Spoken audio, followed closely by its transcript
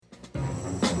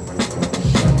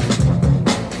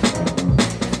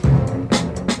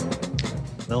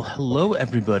Well, hello,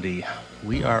 everybody.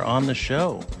 We are on the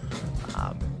show.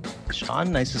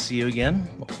 Sean, nice to see you again,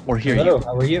 or hear Hello, you.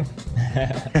 how are you?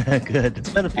 Good.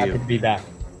 It's been a few. Happy to be back.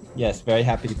 Yes, very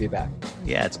happy to be back.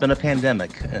 Yeah, it's been a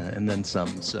pandemic and then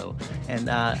some. So, and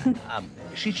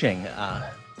Xiqing,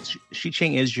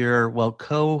 Xiqing is your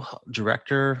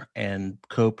co-director and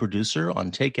co-producer on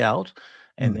Takeout,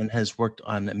 and then has worked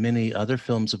on many other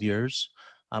films of yours.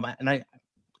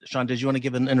 Sean, did you want to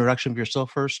give an introduction of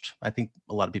yourself first? I think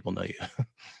a lot of people know you.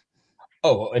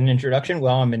 Oh, an introduction?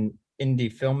 Well, I'm an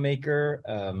indie filmmaker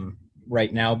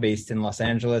right now based in Los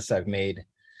Angeles. I've made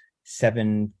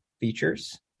 7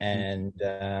 features and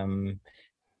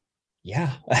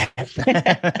yeah.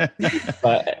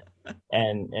 But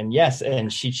and yes, and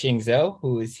Xiqing Zhou,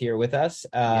 who is here with us.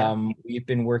 We've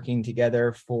been working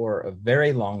together for a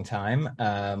very long time,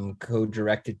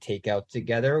 co-directed Takeout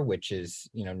together, which is,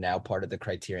 now part of the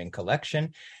Criterion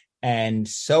Collection. And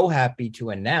so happy to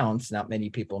announce, not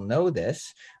many people know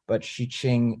this, but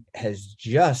Xiqing has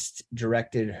just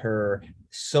directed her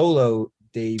solo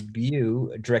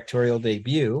directorial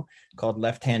debut called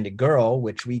Left-Handed Girl,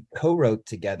 which we co-wrote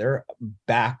together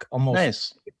back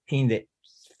almost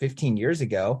 15 years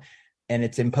ago. And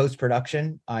it's in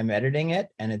post-production. I'm editing it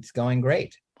and it's going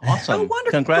great. Awesome. Oh,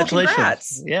 wonderful. Congratulations.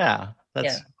 Congrats. Yeah.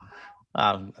 That's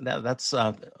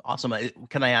awesome.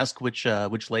 Can I ask which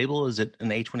label? Is it an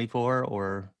A24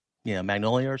 or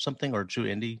Magnolia or something, or True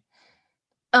Indie?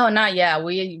 Oh, not yet.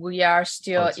 We are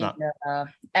still in the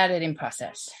editing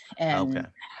process, and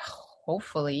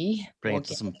hopefully bring it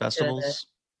to some festivals.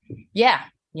 Yeah.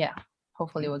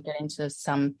 Hopefully we'll get into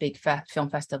some big film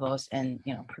festivals and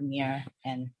premiere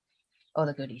and all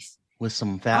the goodies. With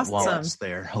some fat wallets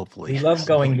there, hopefully. We love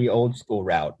going the old school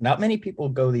route. Not many people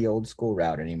go the old school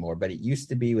route anymore, but it used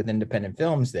to be with independent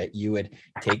films that you would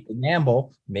take the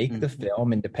gamble, make the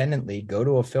film independently, go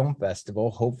to a film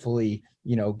festival, hopefully,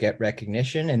 get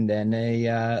recognition, and then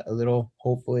a little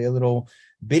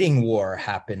bidding war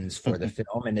happens for the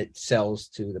film and it sells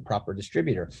to the proper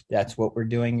distributor. That's what we're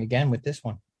doing again with this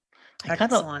one. I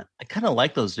kind of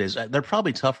like those days. They're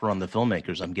probably tougher on the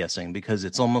filmmakers, I'm guessing, because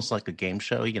it's almost like a game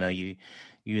show. You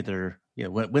either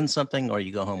win something or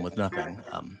you go home with nothing.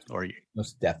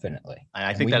 Most definitely.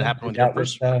 I think that happened with your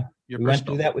first. We went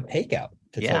through that with Takeout.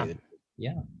 Takeout.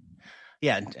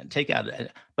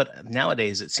 But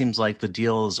nowadays, it seems like the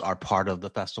deals are part of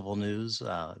the festival news.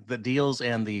 The deals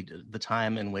and the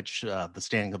time in which the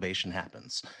standing ovation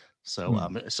happens. So,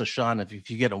 so Sean,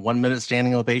 if you get a 1-minute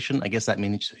standing ovation, I guess that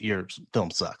means your film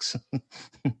sucks. Well,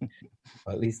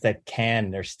 at least at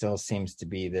Cannes, there still seems to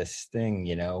be this thing,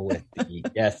 with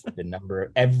the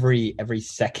number, every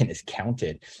second is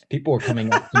counted. People were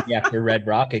coming up to me after Red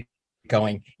Rocket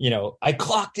going, I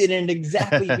clocked it in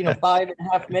exactly,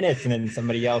 5.5 minutes. And then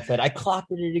somebody else said, I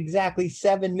clocked it in exactly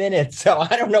 7 minutes. So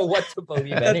I don't know what to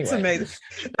believe anyway. That's amazing.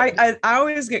 I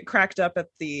always get cracked up at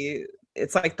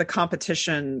it's like the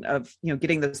competition of,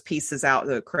 getting those pieces out.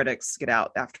 The critics get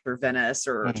out after Venice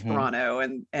or Toronto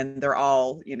and they're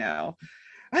all,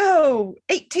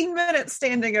 18 minutes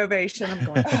standing ovation. I'm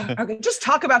going, okay, just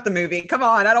talk about the movie. Come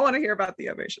on. I don't want to hear about the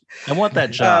ovation. I want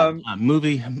that job.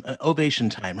 Movie ovation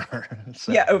timer.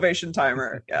 So. Yeah. Ovation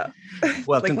timer. Yeah.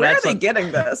 Well, like, where are they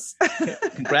getting this?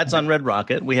 Congrats on Red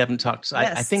Rocket. We haven't talked.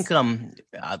 Yes. I think,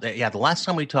 the last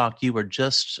time we talked, you were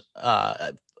just,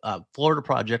 Florida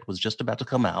Project was just about to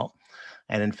come out.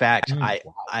 And in fact,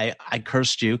 I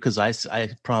cursed you because I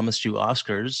promised you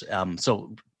Oscars.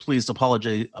 So please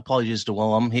apologies to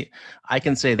Willem. I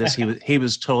can say this: he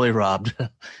was totally robbed.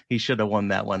 He should have won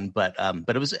that one, but I'm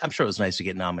sure it was nice to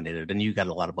get nominated, and you got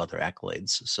a lot of other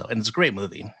accolades. So, and it's a great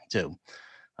movie too.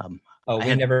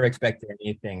 We never expected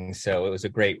anything, so it was a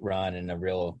great run and a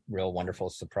real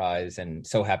wonderful surprise, and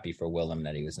so happy for Willem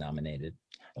that he was nominated.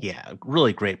 Yeah,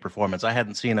 really great performance. I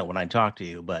hadn't seen it when I talked to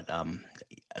you, but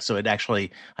so it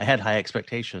actually, I had high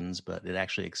expectations, but it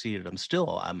actually exceeded them.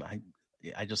 Still, I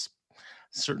just,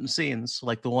 certain scenes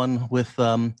like the one with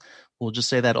we'll just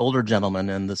say that older gentleman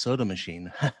and the soda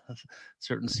machine.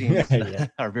 Certain scenes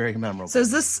are very memorable. So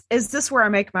is this where I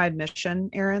make my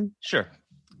admission, Aaron? Sure.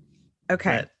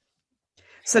 Okay.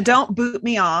 So don't boot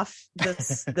me off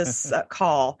this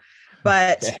call,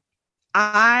 but okay.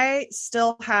 I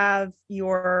still have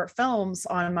your films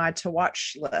on my to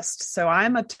watch list. So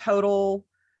I'm a total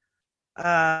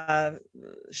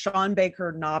Sean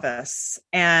Baker novice,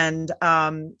 and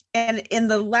in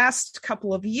the last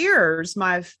couple of years,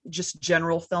 my just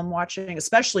general film watching,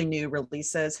 especially new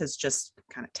releases, has just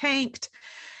kind of tanked.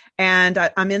 And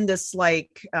I'm in this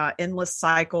like endless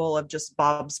cycle of just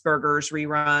Bob's Burgers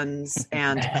reruns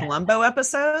and Columbo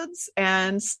episodes.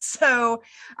 And so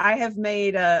I have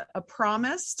made a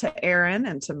promise to Aaron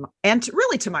and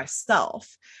really to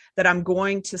myself that I'm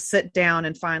going to sit down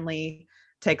and finally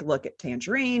take a look at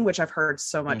Tangerine, which I've heard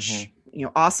so much,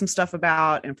 awesome stuff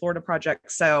about, and Florida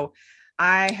Project. So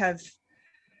I have,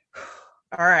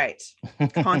 all right,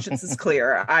 conscience is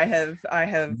clear. I have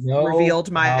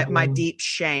revealed my deep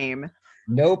shame.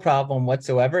 No problem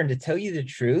whatsoever. And to tell you the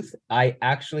truth, I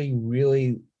actually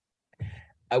really,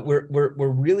 we're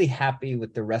really happy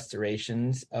with the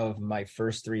restorations of my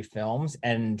first 3 films.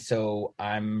 And so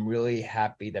I'm really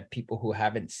happy that people who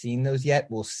haven't seen those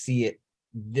yet will see it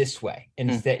this way.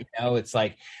 Instead, it's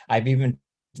like I've even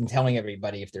been telling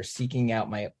everybody, if they're seeking out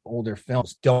my older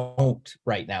films, don't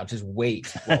right now, just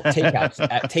wait. Well, take out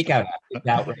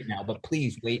right now, but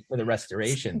please wait for the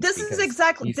restoration. This is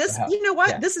exactly this. You know what?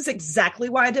 Yeah. This is exactly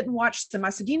why I didn't watch them. I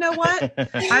said, you know what?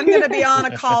 I'm going to be on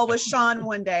a call with Sean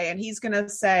one day, and he's going to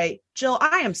say, Jill,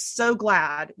 I am so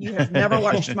glad you have never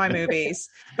watched my movies,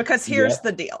 because here's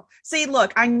the deal. See,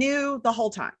 look, I knew the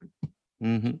whole time.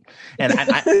 Mm-hmm.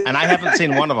 And I haven't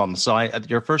seen one of them. So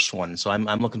your first one. So I'm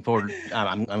looking forward.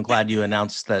 I'm glad you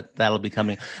announced that that'll be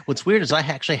coming. What's weird is I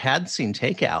actually had seen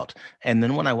Takeout, and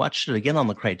then when I watched it again on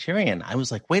the Criterion, I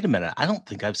was like, wait a minute, I don't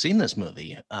think I've seen this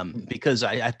movie, because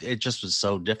it just was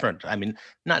so different. I mean,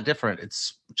 not different.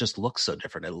 It's just looks so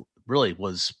different. It really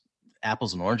was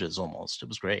apples and oranges almost. It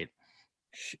was great.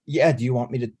 Yeah. Do you want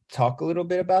me to talk a little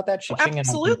bit about that?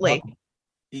 Absolutely.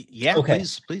 Yeah. Okay.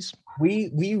 Please.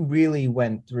 We really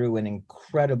went through an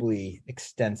incredibly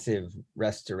extensive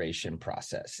restoration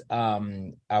process.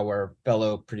 Our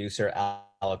fellow producer,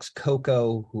 Alex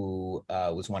Coco, who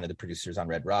was one of the producers on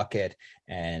Red Rocket,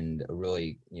 and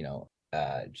really,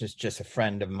 just a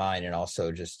friend of mine, and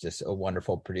also just a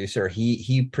wonderful producer.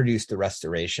 He produced the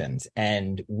restorations,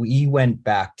 and we went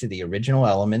back to the original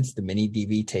elements, the mini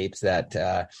DV tapes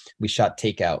that we shot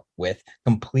Takeout with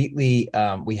completely.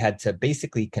 We had to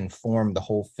basically conform the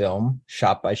whole film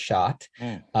shot by shot,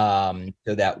 so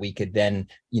that we could then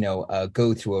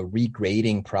go through a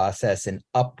regrading process, an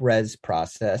up-res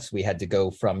process. We had to go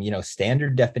from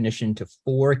standard definition to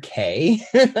 4K.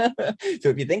 So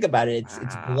if you think about it,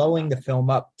 it's blowing the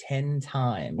film up 10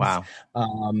 times. Wow.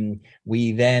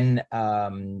 We then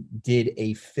did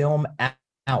a film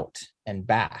out and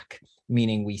back,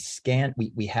 meaning we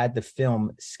had the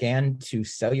film scanned to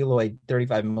celluloid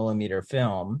 35 millimeter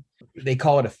film. They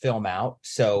call it a film out.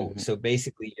 So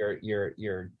basically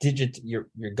you're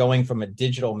going from a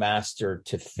digital master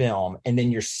to film, and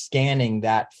then you're scanning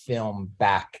that film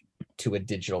back to a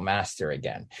digital master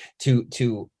again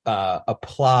to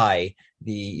apply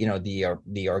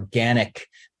the organic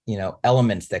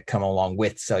elements that come along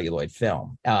with celluloid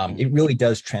film. It really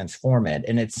does transform it,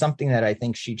 and it's something that I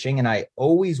think Shih-Ching and I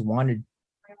always wanted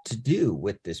to do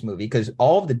with this movie, because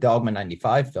all of the Dogma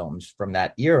 95 films from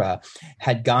that era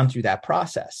had gone through that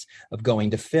process of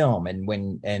going to film, and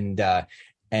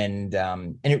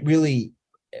it really,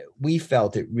 we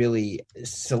felt it really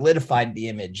solidified the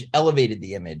image, elevated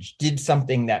the image, did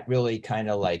something that really kind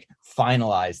of like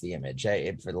finalized the image,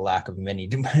 for the lack of many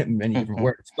different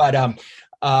words. But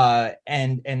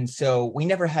and so we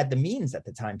never had the means at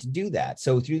the time to do that.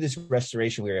 So through this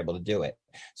restoration, we were able to do it.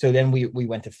 So then we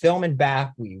went to film and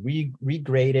back, we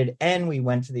regraded, and we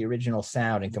went to the original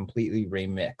sound and completely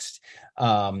remixed.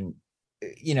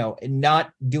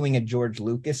 Not doing a George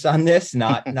Lucas on this,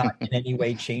 not in any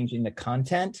way changing the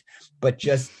content, but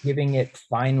just giving it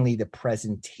finally the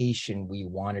presentation we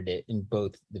wanted it in,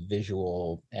 both the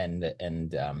visual and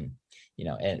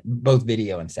both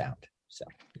video and sound. So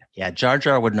yeah, Jar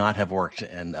Jar would not have worked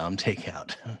in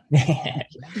Takeout.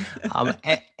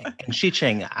 And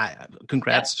Shih-Ching,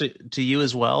 congrats to you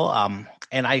as well.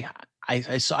 And I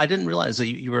didn't realize that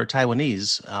you were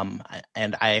Taiwanese,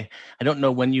 and I don't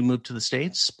know when you moved to the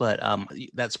States, but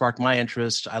that sparked my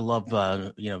interest. I love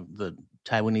the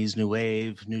Taiwanese New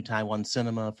Wave, New Taiwan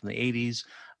cinema from the 80s.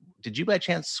 Did you by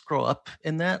chance grow up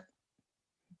in that?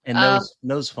 And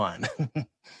knows fun.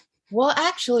 Well,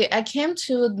 actually, I came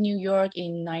to New York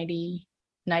in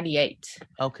 1998.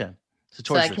 Okay, so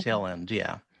towards the tail end,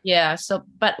 yeah. Yeah. So,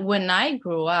 but when I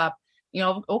grew up,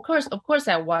 of course,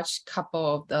 I watched a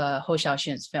couple of the Hou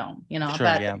Xiaoxun's film, Sure,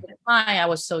 but yeah. at the time I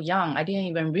was so young, I didn't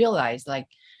even realize like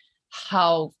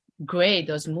how great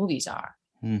those movies are.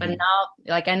 Mm-hmm. But now,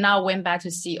 I now went back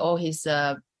to see all his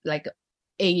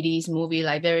 80s movie,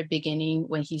 like very beginning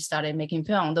when he started making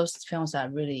film. Those films are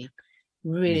really,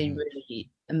 really, really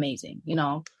amazing.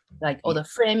 Like all the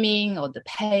framing, or the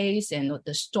pace, and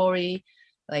the story.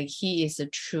 like he is a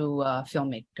true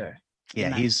filmmaker.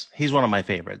 Yeah, he's one of my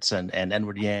favorites, and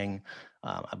Edward Yang.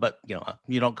 But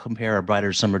you don't compare A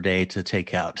Brighter Summer Day to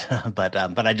Takeout. but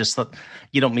I just thought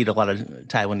you don't meet a lot of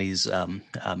Taiwanese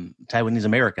Taiwanese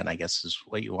American, I guess is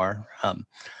what you are.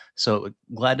 So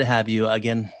glad to have you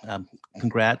again.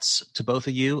 Congrats to both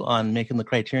of you on making the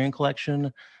Criterion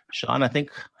Collection. Sean, I think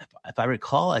if I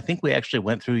recall, I think we actually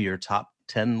went through your top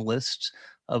 10 list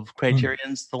of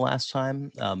Criterions the last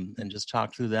time and just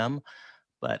talked through them.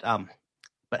 But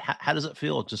how does it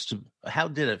feel? How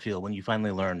did it feel when you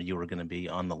finally learned you were going to be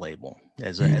on the label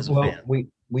as a fan?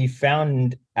 We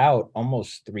found out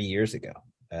almost 3 years ago.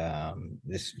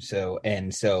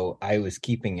 So I was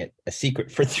keeping it a secret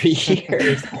for 3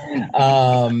 years,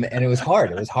 and it was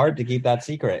hard. It was hard to keep that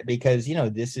secret because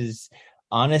this is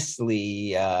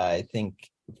honestly, I think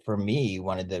for me,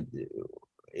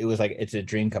 it was like it's a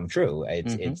dream come true.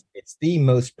 It's the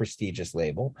most prestigious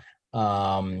label.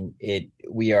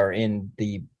 We are in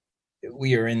the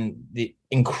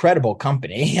incredible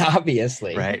company,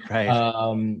 obviously. Right.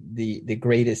 The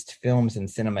greatest films in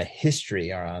cinema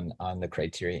history are on the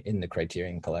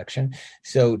Criterion Collection.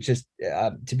 So just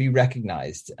to be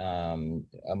recognized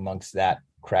amongst that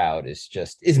crowd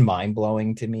is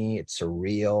mind-blowing to me. It's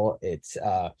surreal. It's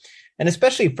and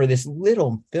especially for this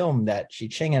little film that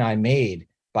Chi-Ching and I made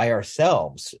by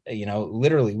ourselves.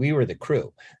 Literally we were the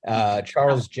crew.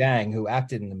 Charles Jang, who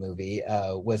acted in the movie,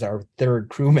 was our third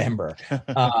crew member.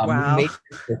 Wow. We made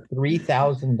it for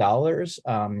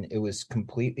 $3,000. It was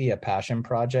completely a passion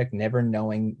project, never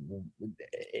knowing,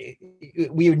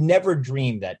 we would never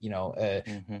dream that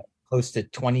close to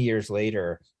 20 years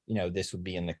later this would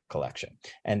be in the collection.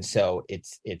 And so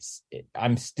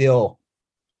I'm still,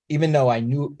 even though I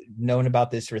known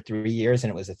about this for 3 years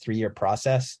and it was a 3-year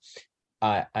process,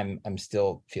 I'm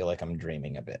still feel like I'm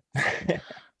dreaming a bit.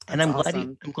 And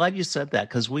I'm glad you said that,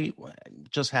 because we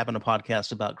just having a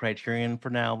podcast about Criterion for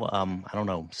now, I don't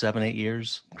know, 7-8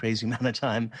 years, crazy amount of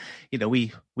time.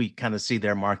 We kind of see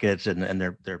their market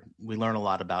and we learn a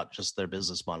lot about just their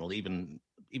business model, even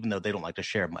though they don't like to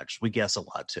share much. We guess a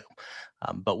lot too.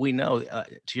 But we know,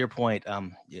 to your point,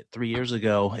 3 years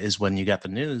ago is when you got the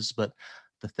news. But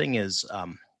the thing is,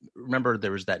 remember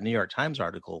there was that New York Times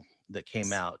article that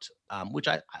came out, which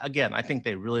I think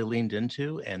they really leaned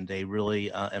into and they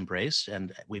really embraced,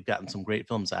 and we've gotten some great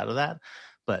films out of that.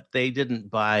 But they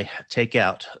didn't buy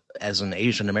Takeout as an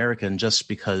Asian American just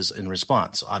because in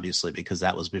response, obviously, because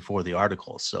that was before the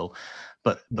article. So,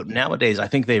 but nowadays, I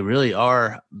think they really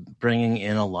are bringing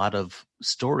in a lot of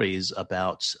stories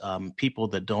about people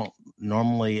that don't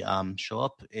normally show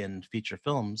up in feature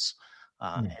films.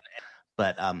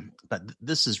 But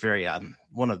this is very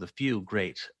one of the few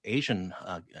great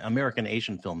American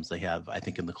Asian films they have, I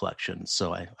think, in the collection.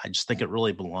 So I just think it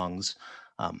really belongs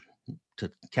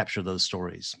to capture those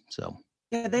stories. So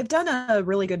yeah, they've done a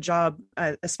really good job,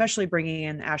 especially bringing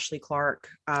in Ashley Clark.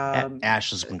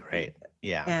 Ash has been great.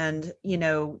 Yeah, and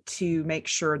to make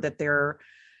sure that they're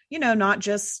not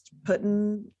just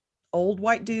putting old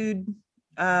white dude.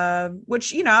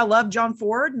 Which I love John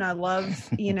Ford and I love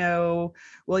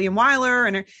William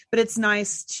Wyler, but it's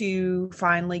nice to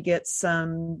finally get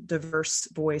some diverse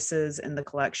voices in the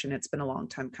collection. It's been a long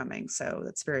time coming, so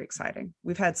that's very exciting.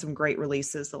 We've had some great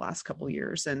releases the last couple of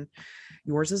years, and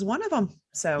yours is one of them.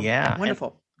 So yeah,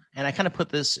 wonderful. And I kind of put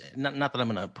this, not that I'm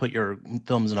going to put your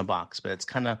films in a box, but it's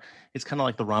kind of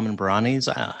like the Ramen Baranis.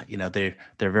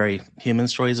 They're very human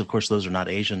stories. Of course, those are not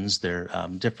Asians. They're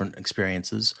different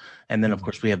experiences. And then, of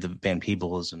course, we have the Van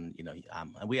Peebles, and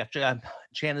we actually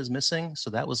Chan is Missing, so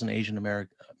that was an Asian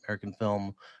American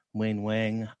film. Wayne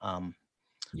Wang. I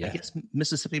guess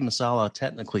Mississippi Masala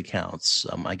technically counts.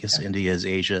 I guess India is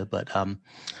Asia, but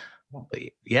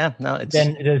yeah, no. It's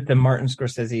then the Martin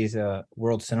Scorsese's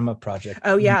World Cinema Project.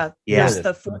 Oh yeah. Is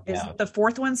the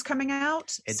fourth one's coming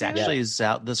out? It actually is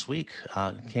out this week.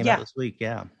 Came out this week.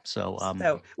 Yeah.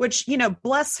 So which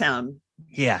bless him.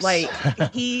 Yes. Like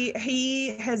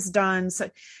he has done so.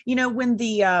 When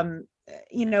the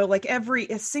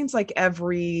it seems like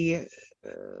every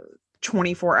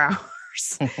 24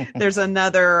 hours there's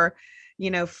another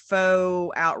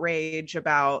faux outrage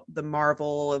about the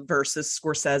Marvel versus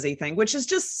Scorsese thing, which is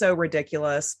just so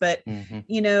ridiculous. But,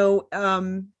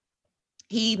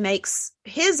 he makes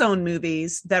his own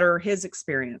movies that are his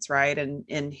experience, right? And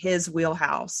in his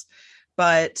wheelhouse.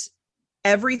 But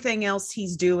everything else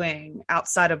he's doing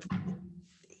outside of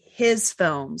his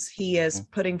films, he is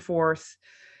putting forth,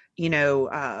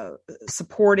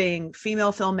 supporting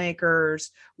female filmmakers,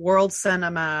 world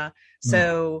cinema,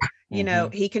 So, you know,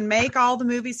 he can make all the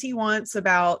movies he wants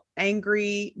about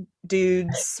angry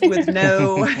dudes with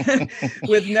no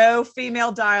with no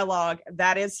female dialogue.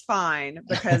 That is fine,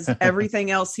 because everything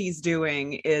else he's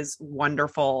doing is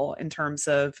wonderful in terms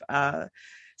of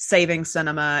saving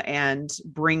cinema and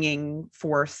bringing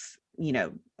forth, you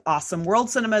know, awesome world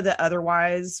cinema that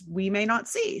otherwise we may not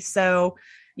see. So,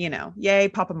 you know, yay,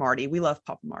 Papa Marty. We love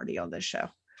Papa Marty on this show.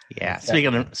 Yeah.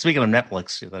 Speaking of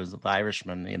Netflix, there's the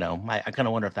Irishman, you know, I kind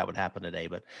of wonder if that would happen today,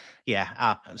 but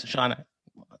yeah. Sean,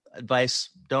 advice,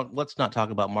 let's not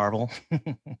talk about Marvel.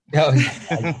 No,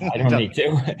 I don't need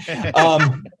to.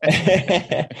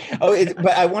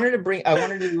 But I wanted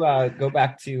to go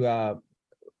back to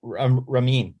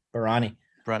Ramin Bahrani.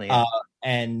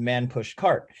 And Man Push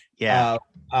Cart. Yeah.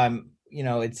 You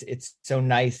know, it's so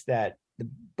nice that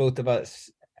both of us,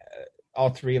 all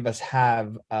three of us,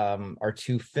 have our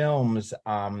two films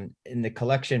in the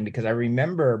collection, because I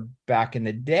remember back in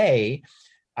the day,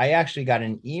 I actually got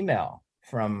an email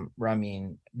from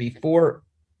Ramin before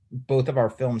both of our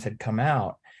films had come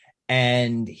out.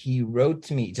 And he wrote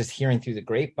to me, just hearing through the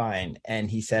grapevine, and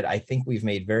he said, I think we've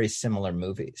made very similar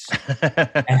movies.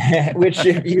 Which,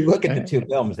 if you look at the two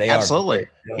films, they absolutely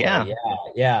are.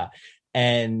 Yeah.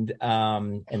 And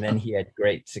then he had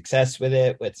great success with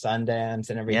it, with Sundance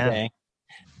and everything.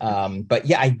 But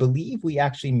yeah, I believe we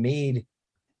actually made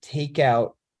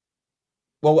Takeout.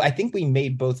 Well, I think we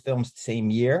made both films the same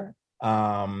year.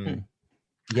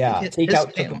 Yeah,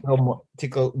 Takeout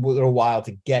took a little while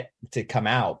to come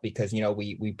out, because, you know,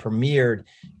 we premiered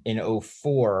in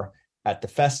 2004 at the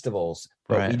festivals,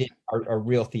 but we didn't. Our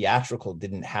real theatrical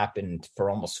didn't happen for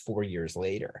almost 4 years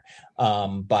later.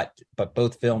 But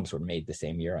both films were made the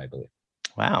same year, I believe.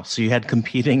 Wow! So you had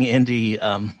competing indie,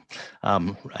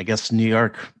 I guess, New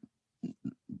York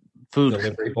food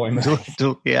delivery boy.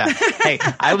 Yeah. Hey,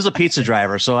 I was a pizza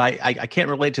driver, so I can't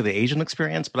relate to the Asian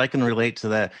experience, but I can relate to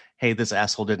the, hey, this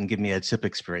asshole didn't give me a tip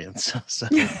experience. So,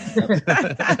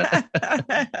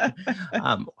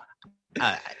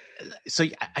 so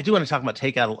I do want to talk about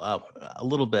Takeout a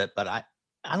little bit, but I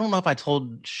don't know if I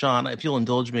told Sean, if you'll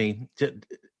indulge me.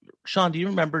 Sean, do you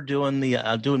remember doing me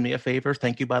a favor?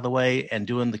 Thank you, by the way, and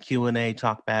doing the Q&A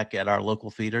talk back at our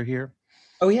local theater here?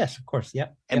 Oh, yes, of course. Yeah.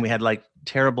 And we had like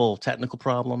terrible technical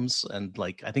problems. And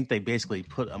like, I think they basically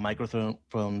put a microphone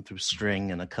through string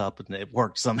in a cup and it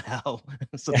worked somehow.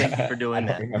 So thank you for doing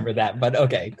that. I don't remember that, but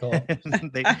okay, cool.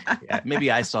 Maybe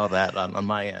I saw that on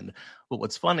my end. But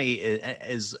what's funny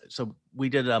is so we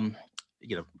did,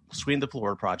 Screen the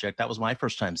Florida Project. That was my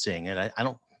first time seeing it.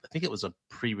 I think it was a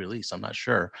pre-release. I'm not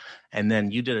sure. And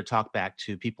then you did a talk back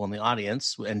to people in the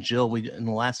audience. And Jill, in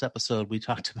the last episode, we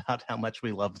talked about how much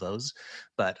we love those,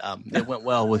 but it went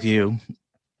well with you.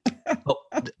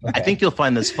 Okay. I think you'll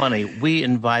find this funny. We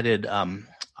invited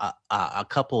a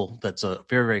couple that's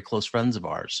very, very close friends of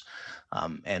ours.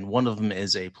 And one of them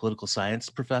is a political science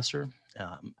professor.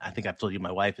 I think I've told you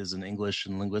my wife is an English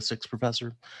and linguistics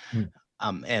professor.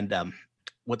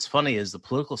 What's funny is the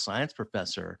political science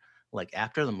professor, like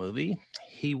after the movie,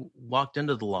 he walked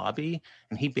into the lobby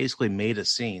and he basically made a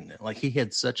scene. Like he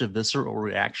had such a visceral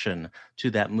reaction to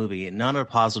that movie, and not a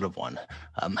positive one.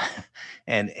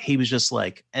 And he was just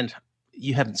like, and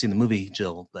you haven't seen the movie,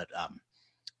 Jill, but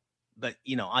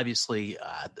you know, obviously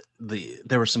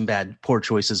there were some poor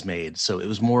choices made. So it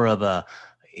was more of a,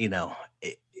 you know,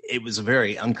 it was a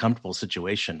very uncomfortable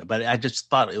situation. But I just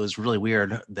thought it was really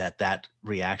weird that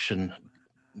reaction.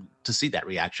 To see that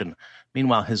reaction.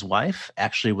 Meanwhile, his wife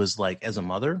actually was like, as a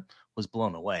mother, was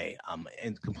blown away.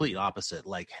 And complete opposite,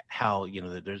 like how, you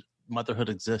know, there's motherhood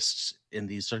exists in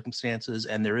these circumstances,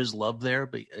 and there is love there,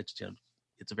 but it's, you know,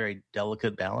 it's a very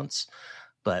delicate balance.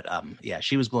 But yeah,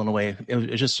 she was blown away. It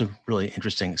was just a really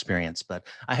interesting experience. But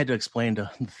I had to explain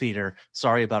to the theater,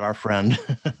 sorry about our friend.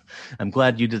 I'm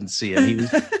glad you didn't see it. He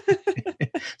was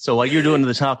so while you're doing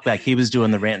the talk back, he was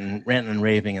doing the ranting and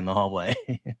raving in the hallway.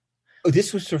 Oh,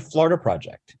 this was for Florida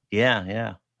Project.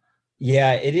 Yeah.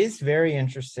 It is very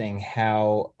interesting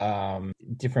how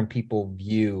different people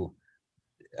view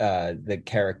the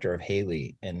character of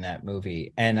Haley in that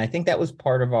movie. And I think that was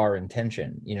part of our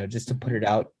intention, you know, just to put it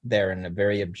out there in a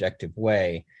very objective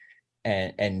way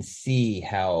and see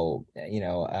how, you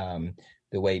know,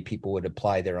 the way people would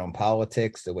apply their own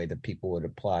politics, the way that people would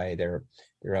apply their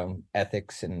own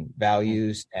ethics and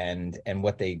values and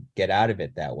what they get out of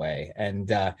it that way.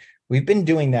 And we've been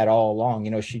doing that all along.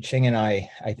 You know, Xi-Ching and I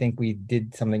think we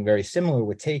did something very similar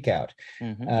with Takeout.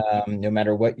 No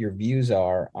matter what your views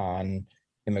are on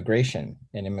immigration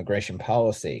and immigration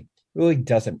policy, it really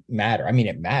doesn't matter. I mean,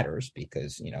 it matters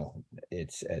because, you know,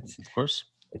 it's of course.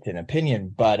 it's an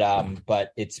opinion, but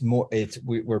it's more,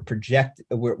 we're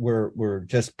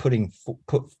just putting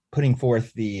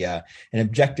forth an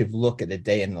objective look at the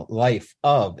day in the life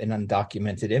of an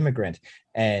undocumented immigrant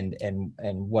and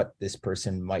what this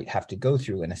person might have to go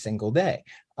through in a single day.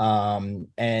 And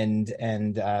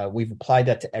we've applied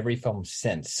that to every film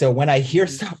since. So when I hear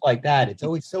stuff like that, it's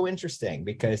always so interesting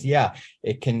because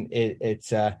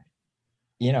it's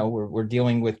we're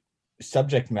dealing with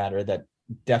subject matter that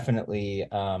definitely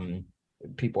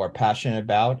people are passionate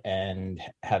about and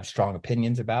have strong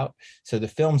opinions about. So the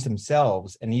films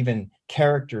themselves and even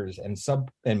characters and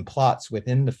plots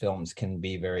within the films can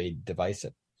be very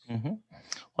divisive. Mm-hmm.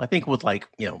 Well, I think with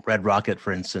Red Rocket,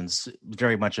 for instance,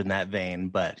 very much in that vein,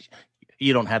 but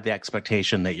you don't have the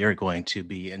expectation that you're going to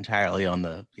be entirely on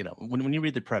the, when you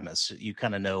read the premise, you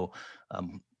kind of know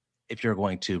if you're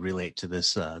going to relate to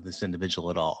this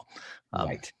individual at all.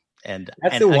 Right. And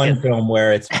that's the one film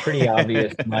where it's pretty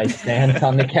obvious my stance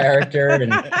on the character,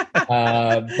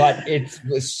 but it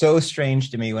was so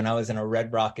strange to me when I was in a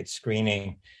Red Rocket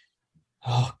screening.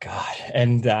 Oh God!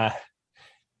 And a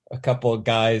couple of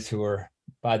guys who were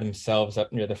by themselves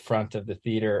up near the front of the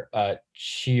theater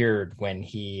cheered when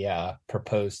he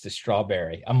proposed to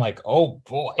Strawberry. I'm like, oh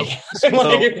boy!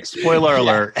 Spoiler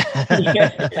alert!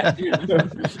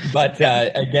 But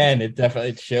again, it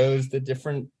definitely shows the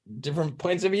different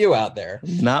points of view out there.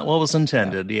 Not what was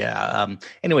intended. Yeah.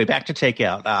 Anyway, back to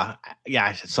Takeout.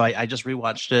 So I just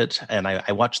rewatched it, and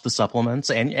I watched the supplements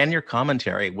and your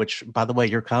commentary, which, by the way,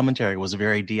 your commentary was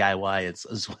very DIY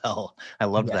as well. I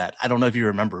loved that. I don't know if you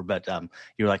remember, but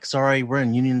you were like, sorry, we're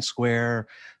in Union Square.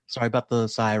 Sorry about the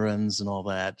sirens and all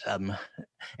that.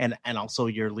 And also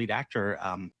your lead actor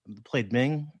played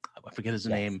Ming. I forget his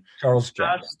name. Charles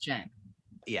Chang.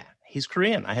 Yeah, he's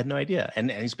Korean. I had no idea, and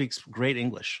he speaks great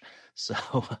English. So,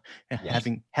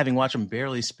 having watched him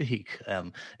barely speak,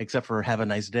 except for "Have a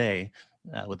nice day"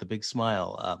 with a big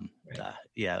smile.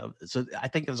 So I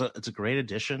think it's a great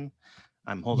addition.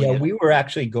 I'm holding. Yeah, we were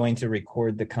actually going to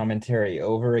record the commentary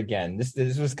over again.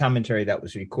 This was commentary that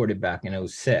was recorded back in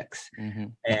 2006,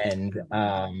 and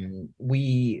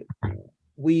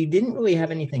we didn't really have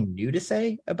anything new to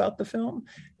say about the film,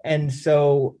 and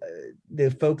so the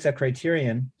folks at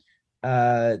Criterion,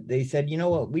 they said, you know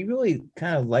what, we really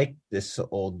kind of like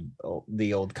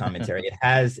the old commentary. It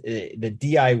has the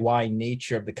DIY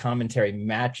nature of the commentary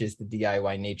matches the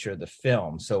DIY nature of the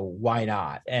film, so why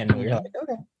not? And we were like,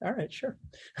 okay, all right, sure.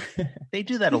 They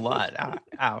do that a lot,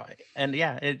 and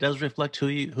it does reflect who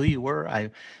you were. I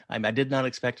did not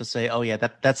expect to say, oh yeah,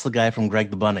 that's the guy from Greg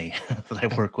the Bunny that I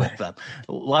work with. A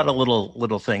lot of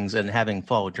little things, and having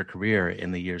followed your career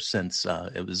in the years since,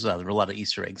 it was there were a lot of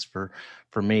Easter eggs for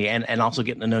me, and also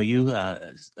getting to know you,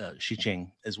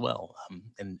 Xiqing, as well.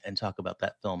 And talk about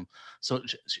that film. So,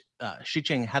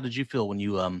 Xiqing, how did you feel when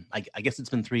you? I guess it's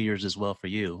been 3 years as well for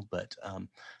you, but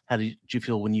how did you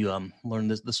feel when you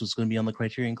learned this was going to be on the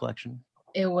Criterion Collection?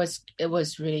 It was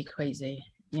really crazy,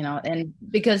 and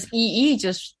because EE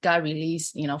just got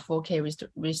released,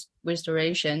 4K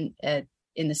restoration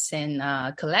in the same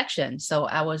collection. So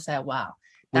I was like, wow,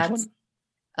 that's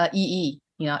EE.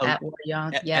 Edward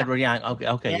Young. Edward Young.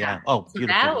 Okay, yeah. Oh, so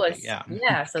beautiful.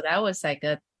 So that was like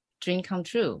a dream come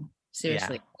true.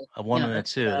 Seriously, a 1 and a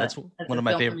 2. That's one of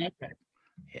my favorite.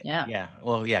 Yeah.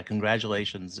 Well,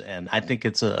 congratulations, and I think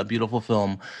it's a beautiful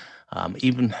film.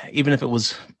 Even if it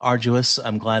was arduous,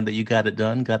 I'm glad that you got it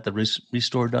done, got the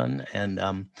restore done, and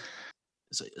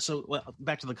So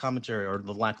back to the commentary or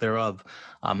the lack thereof.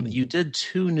 You did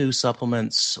 2 new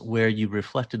supplements where you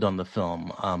reflected on the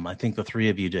film. I think the 3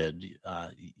 of you did.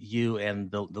 You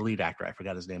and the lead actor, I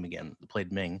forgot his name again,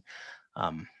 played Ming.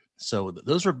 So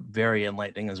those were very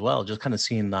enlightening as well, just kind of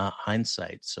seeing the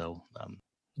hindsight. So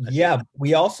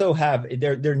we also have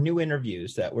they're new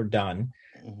interviews that were done,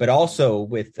 but also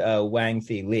with Wang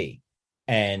Thi Lee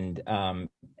and Zhong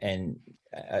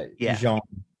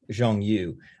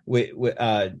Yu, with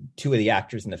 2 of the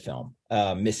actors in the film,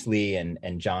 Miss Lee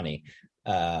and Johnny.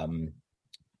 Xiqing,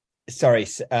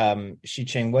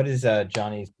 what is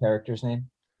Johnny's character's name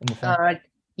in the film?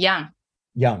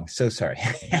 Young. So sorry.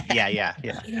 Yeah.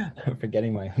 I'm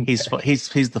forgetting my own. He's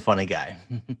the funny guy.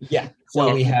 Yeah.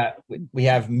 So we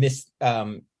have Miss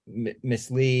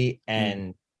Lee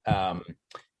and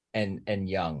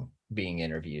Young being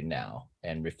interviewed now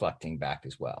and reflecting back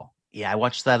as well. Yeah, I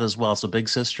watched that as well. So Big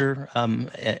Sister,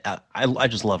 I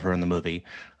just love her in the movie,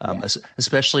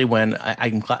 especially when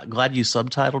I'm glad you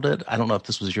subtitled it. I don't know if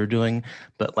this was your doing,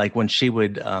 but like when she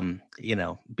would,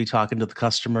 be talking to the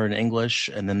customer in English,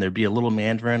 and then there'd be a little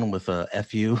Mandarin with a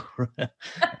 "fu." Was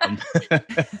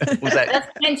that? That's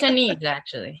Cantonese,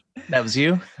 actually. That was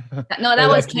you? No, that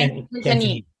was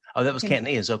Cantonese. Oh, that was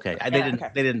Cantonese. Okay,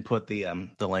 they didn't put the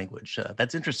language.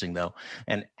 That's interesting though,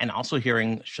 and also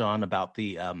hearing Sean about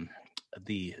the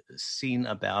scene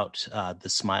about the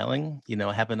smiling,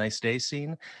 have a nice day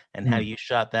scene, and how you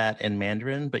shot that in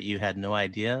Mandarin, but you had no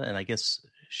idea. And I guess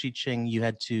Xiqing, you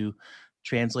had to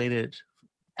translate it.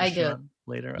 I do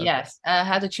later. Okay. Yes, I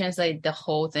had to translate the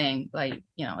whole thing, like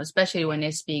especially when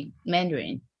they speak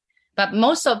Mandarin. But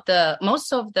most of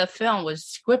the film was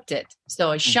scripted,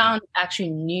 so Sean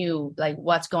actually knew like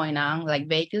what's going on, like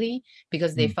vaguely,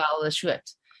 because they follow the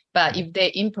script. But if they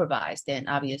improvise, then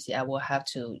obviously I will have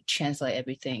to translate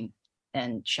everything,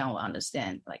 and Sean will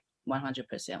understand like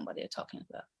 100% what they're talking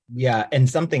about. Yeah, and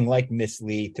something like Miss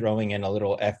Lee throwing in a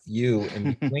little "fu"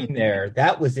 in between there,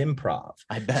 that was improv.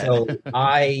 I bet. So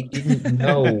I didn't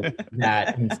know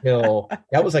that until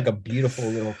that was like a beautiful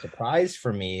little surprise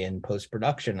for me in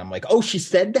post-production. I'm like, oh, she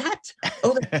said that?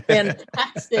 Oh, that's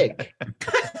fantastic.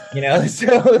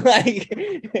 So like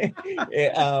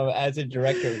as a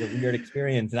director, it was a weird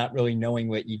experience, not really knowing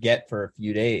what you get for a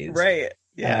few days. Right.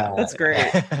 Yeah, that's great.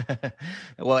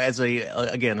 Well, as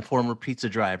a former pizza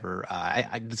driver,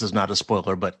 this is not a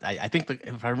spoiler, but I think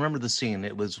if I remember the scene,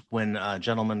 it was when a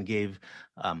gentleman gave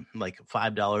like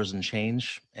 $5 and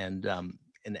change and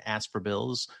asked for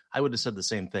bills. I would have said the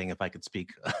same thing if I could speak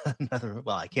another.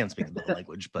 Well, I can't speak another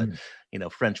language, but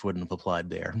French wouldn't have applied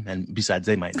there. And besides,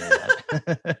 they might know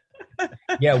that.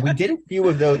 Yeah, we did a few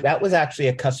of those. That was actually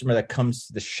a customer that comes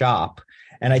to the shop,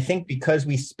 and I think because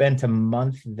we spent a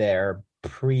month there.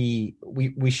 We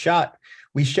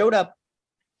showed up,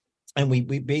 and we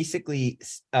basically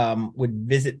would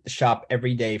visit the shop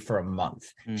every day for a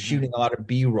month, shooting a lot of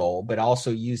B-roll, but also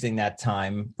using that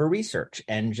time for research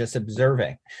and just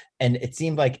observing. And it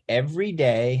seemed like every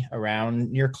day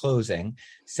around near closing,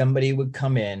 somebody would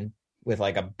come in with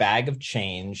like a bag of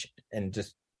change and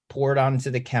just pour it onto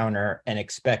the counter and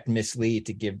expect Miss Lee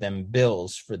to give them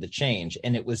bills for the change.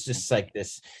 And it was just like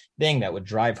this thing that would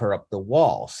drive her up the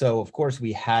wall. So of course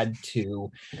we had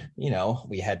to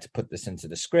put this into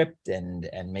the script and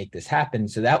make this happen.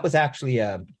 So that was actually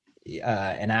an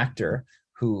actor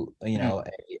who, a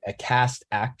cast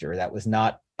actor. That was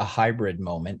not a hybrid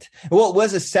moment. Well, it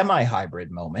was a semi-hybrid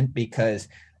moment because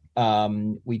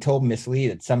we told Miss Lee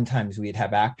that sometimes we'd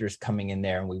have actors coming in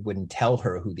there and we wouldn't tell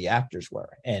her who the actors were.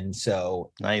 And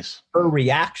so nice. Her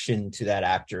reaction to that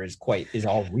actor is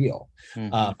all real.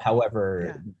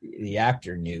 However, the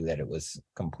actor knew that it was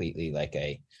completely like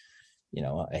a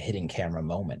hidden camera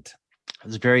moment.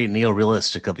 It's very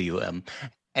neorealistic of you. And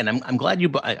I'm glad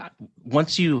I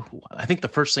think the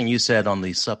first thing you said on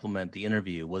the supplement, the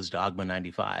interview, was Dogma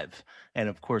 95. And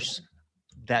of course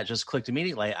that just clicked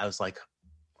immediately. I was like,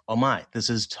 oh my, this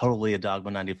is totally a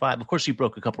Dogma 95. Of course, you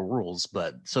broke a couple rules,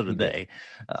 but so did they.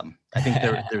 I think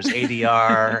there's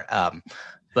ADR.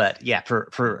 But yeah,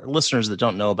 for listeners that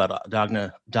don't know about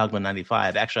Dogma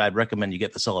 95, actually, I'd recommend you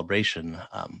get the Celebration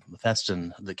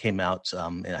Festen that came out,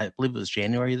 and I believe it was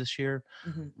January this year.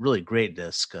 Really great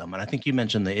disc. And I think you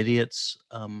mentioned The Idiots,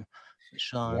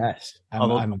 Sean. Yes,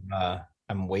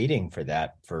 I'm waiting for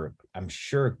that. I'm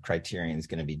sure Criterion's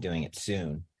going to be doing it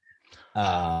soon.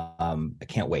 I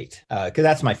can't wait because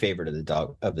that's my favorite of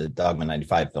the Dogma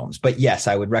 95 films. But yes,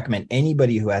 I would recommend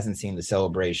anybody who hasn't seen The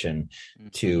Celebration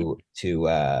to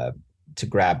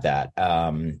grab that.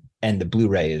 And the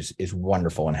Blu-ray is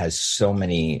wonderful and has so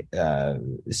many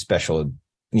special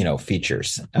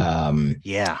features.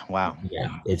 Yeah, wow.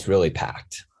 Yeah, it's really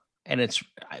packed. And it's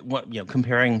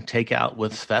comparing Takeout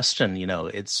with Festen,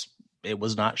 it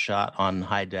was not shot on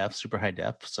super high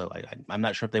def. So I'm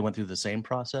not sure if they went through the same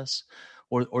process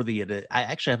or the idiot. I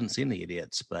actually haven't seen The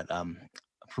Idiots, but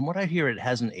from what I hear, it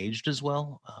hasn't aged as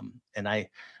well. And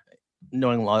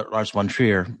knowing Lars von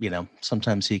Trier,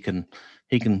 sometimes he can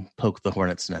poke the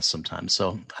hornet's nest sometimes.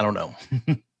 So I don't know.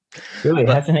 Really, it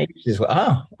hasn't aged as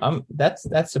well. Oh,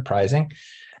 that's surprising.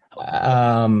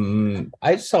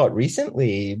 I saw it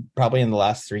recently, probably in the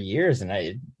last 3 years, and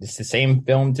it's the same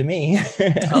film to me.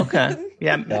 Okay.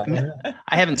 Yeah.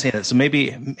 I haven't seen it. So maybe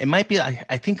it might be,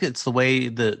 I think it's the way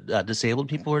the disabled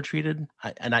people are treated.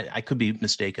 I could be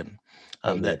mistaken.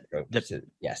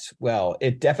 Yes. Well,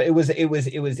 it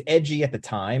was edgy at the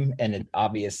time. And it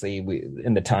obviously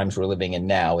in the times we're living in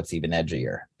now, it's even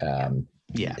edgier.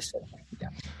 Yeah. So, yeah.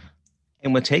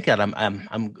 And with takeout,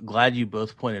 I'm glad you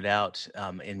both pointed out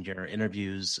in your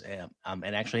interviews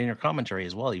and actually in your commentary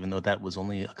as well, even though that was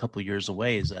only a couple of years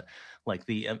away, is that like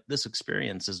this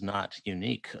experience is not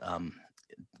unique.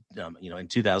 In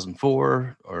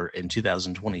 2004 or in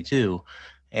 2022,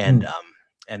 and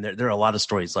there are a lot of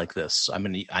stories like this. I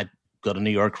mean, I go to New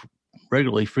York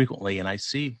regularly, frequently, and I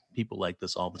see people like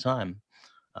this all the time.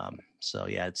 So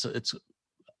yeah, it's.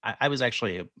 I was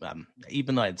actually,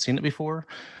 even though I had seen it before,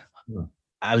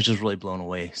 I was just really blown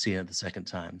away seeing it the second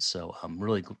time. So I'm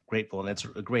really grateful, and it's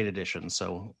a great addition.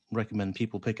 So recommend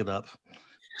people pick it up.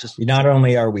 Not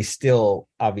only are we still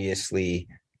obviously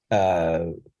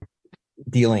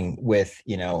dealing with,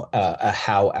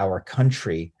 how our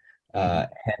country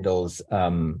handles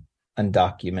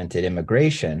undocumented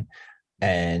immigration,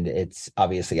 and it's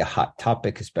obviously a hot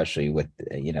topic, especially with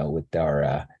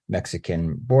our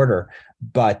Mexican border,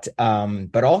 but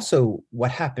also what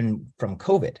happened from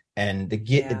COVID and the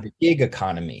gig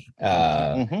economy,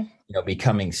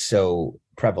 becoming so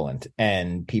prevalent,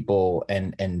 and people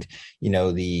and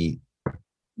the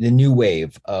new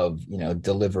wave of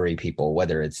delivery people,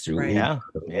 whether it's through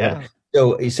Uber.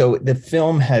 So the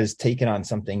film has taken on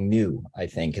something new, I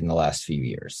think, in the last few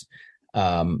years,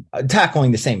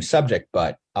 tackling the same subject,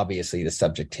 but obviously the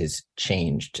subject has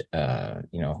changed,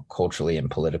 culturally and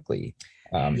politically.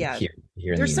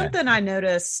 Here there's something I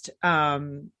noticed,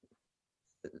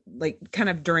 like kind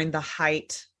of during the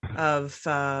height of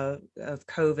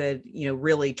COVID,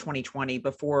 really 2020,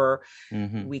 before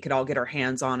we could all get our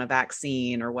hands on a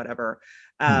vaccine or whatever.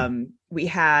 We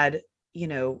had,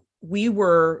 we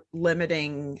were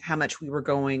limiting how much we were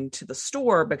going to the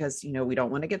store because, we don't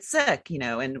want to get sick,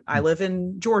 and I live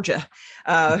in Georgia.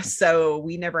 So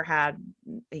we never had,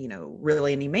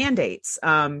 really any mandates.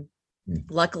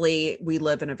 Luckily, we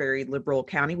live in a very liberal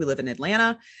county. We live in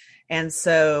Atlanta. And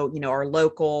so, our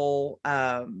local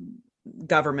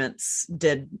governments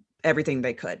did everything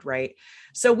they could, right?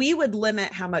 So we would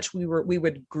limit how much we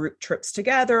would group trips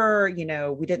together.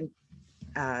 We didn't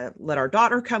let our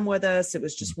daughter come with us. It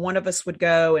was just one of us would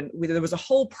go, and there was a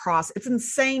whole process. It's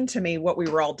insane to me what we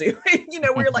were all doing. We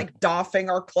were like doffing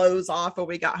our clothes off when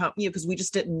we got home, because we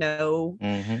just didn't know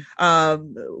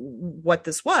what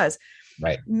this was.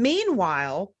 Right.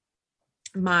 Meanwhile,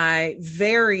 my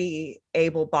very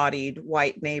able-bodied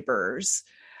white neighbors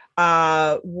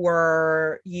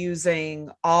were using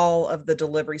all of the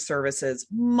delivery services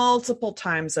multiple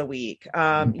times a week,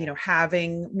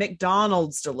 having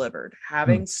McDonald's delivered,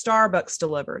 having Starbucks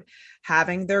delivered,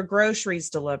 having their groceries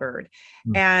delivered.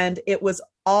 And it was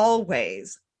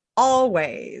always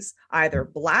either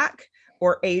Black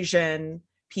or Asian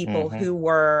people who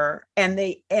were, and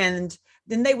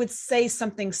then they would say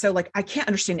something. So like, I can't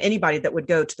understand anybody that would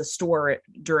go to the store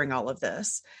during all of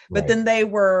this, but then they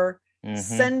were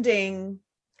sending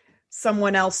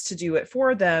someone else to do it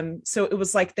for them. So it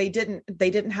was like, they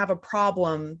didn't have a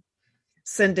problem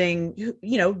sending,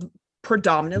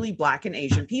 predominantly Black and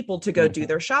Asian people to go do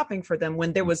their shopping for them,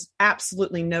 when there was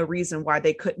absolutely no reason why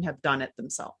they couldn't have done it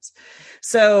themselves.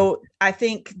 So I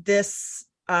think this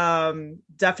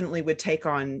definitely would take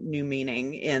on new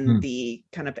meaning in the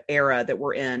kind of era that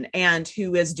we're in, and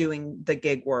who is doing the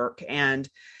gig work, and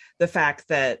the fact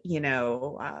that,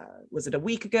 was it a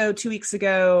week ago, 2 weeks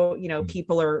ago,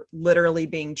 people are literally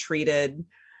being treated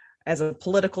as a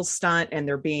political stunt, and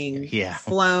they're being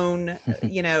flown,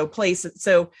 places.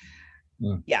 So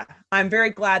I'm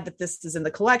very glad that this is in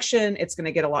the collection. It's going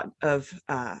to get a lot of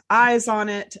eyes on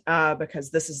it, because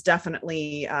this is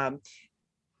definitely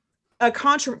a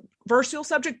controversial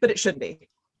subject, but it shouldn't be.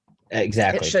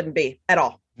 Exactly. It shouldn't be at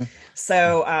all.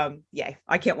 So,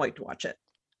 I can't wait to watch it.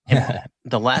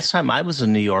 The last time I was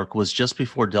in New York was just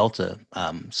before Delta.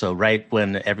 So right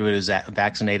when everybody was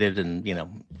vaccinated,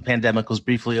 and, pandemic was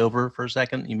briefly over for a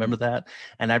second. You remember that?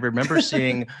 And I remember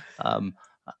seeing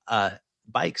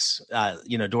bikes,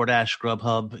 DoorDash,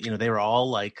 Grubhub, they were all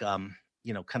like, kind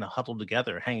of huddled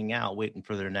together, hanging out, waiting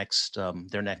for their next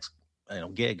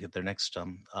gig, their next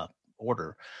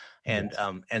order. And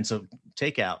so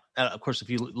takeout, of course, if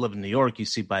you live in New York, you've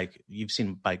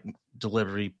seen bike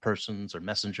delivery persons or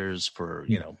messengers for,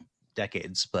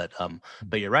 decades, but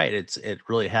you're right. It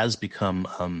really has become,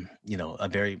 a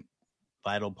very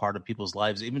vital part of people's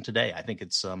lives, even today. I think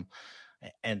it's,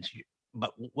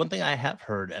 but one thing I have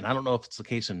heard, and I don't know if it's the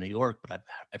case in New York, but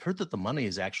I've heard that the money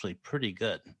is actually pretty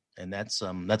good. And that's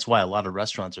why a lot of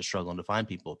restaurants are struggling to find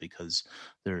people, because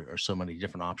there are so many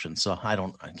different options. So I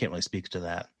can't really speak to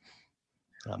that.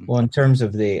 Well, in terms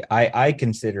of I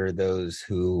consider those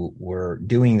who were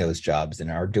doing those jobs and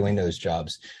are doing those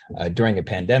jobs during a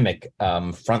pandemic,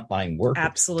 frontline workers.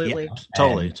 Absolutely.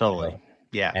 Yeah, totally.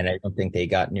 Yeah. And I don't think they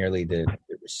got nearly the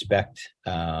respect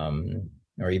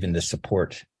or even the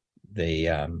support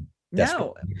they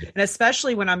no. And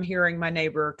especially when I'm hearing my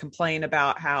neighbor complain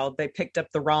about how they picked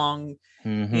up the wrong,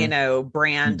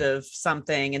 brand of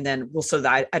something. And then, well, so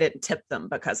that I didn't tip them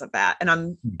because of that. And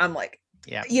I'm like,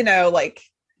 yeah, I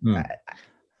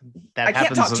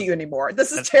can't talk to you anymore.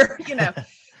 This is terrible,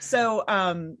 So,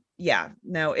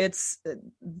 no, it's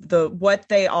what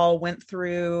they all went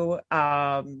through,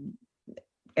 and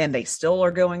they still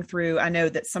are going through. I know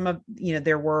that some of,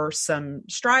 there were some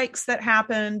strikes that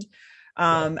happened,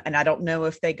 and I don't know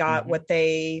if they got what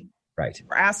they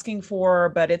were asking for,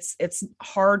 but it's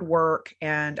hard work,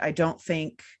 and I don't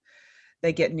think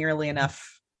they get nearly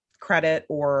enough credit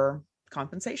or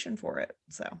compensation for it.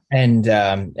 So and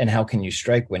how can you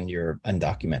strike when you're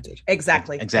undocumented?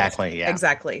 Exactly. Yeah.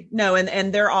 Exactly. No,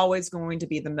 and they're always going to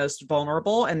be the most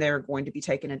vulnerable, and they're going to be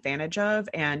taken advantage of.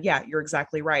 And yeah, you're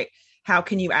exactly right. How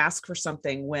can you ask for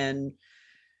something when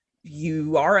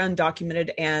you are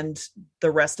undocumented and the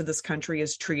rest of this country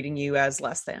is treating you as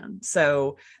less than?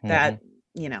 So that,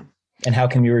 And how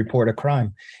can you report a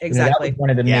crime? Exactly. That was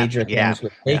one of the major things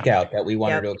with Takeout that we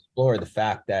wanted to explore, the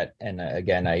fact that, and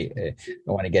again, I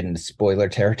don't want to get into spoiler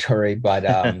territory, but,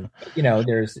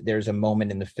 there's a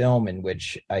moment in the film in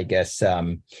which I guess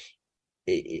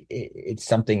it's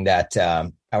something that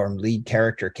our lead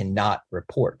character cannot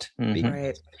report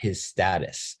because of his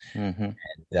status. And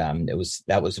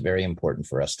that was very important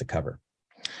for us to cover.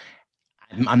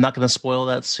 I'm not going to spoil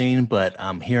that scene, but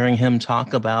hearing him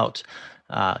talk about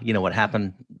what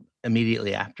happened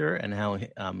immediately after, and how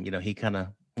he kind of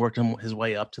worked his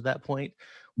way up to that point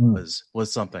was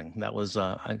something that was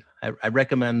I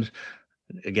recommend.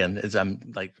 Again, as I'm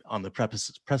like on the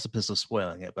precipice of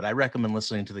spoiling it, but I recommend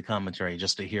listening to the commentary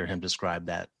just to hear him describe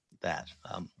that.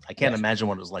 I can't imagine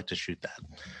what it was like to shoot that.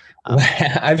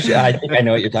 I think I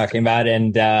know what you're talking about,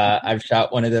 and I've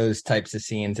shot one of those types of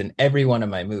scenes in every one of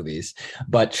my movies.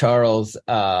 But Charles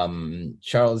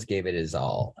gave it his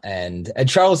all, and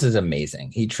Charles is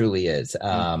amazing. He truly is.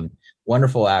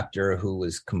 Wonderful actor who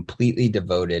was completely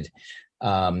devoted.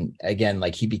 Again,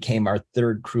 like he became our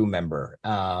third crew member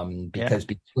because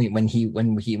between when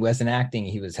he wasn't acting,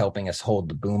 he was helping us hold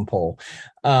the boom pole.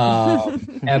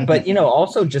 But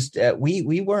also just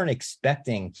we weren't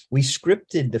expecting. We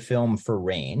scripted the film for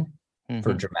rain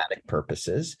for dramatic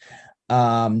purposes.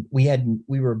 We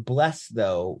were blessed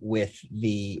though with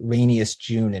the rainiest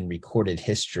June in recorded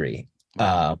history.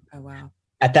 Oh wow.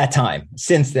 At that time.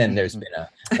 Since then, there's been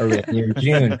a rainier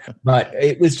June, but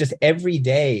it was just every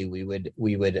day we would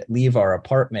leave our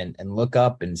apartment and look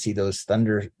up and see those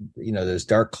thunder, those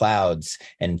dark clouds,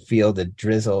 and feel the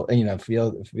drizzle,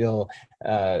 feel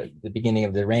the beginning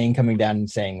of the rain coming down and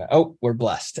saying, "Oh, we're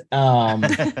blessed."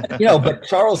 But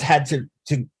Charles had to.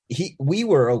 We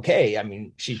were okay. I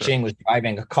mean, Ching was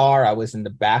driving a car. I was in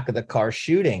the back of the car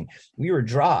shooting. We were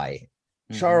dry.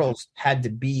 Charles had to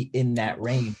be in that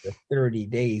rain for 30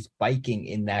 days, biking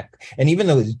in that. And even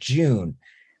though it's June,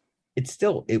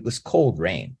 it was cold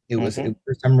rain. It was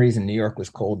for some reason, New York was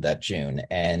cold that June.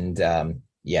 And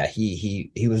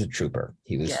he was a trooper.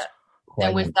 He was.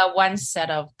 And with that one set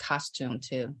of costume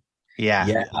too.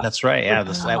 Yeah, that's right. Yeah,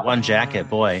 that one jacket,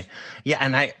 boy. Yeah,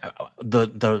 and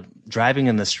the driving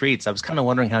in the streets, I was kind of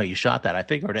wondering how you shot that. I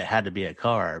figured it had to be a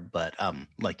car, but and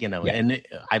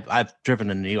I've driven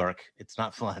in New York. It's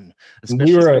not fun.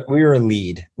 We were a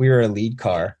lead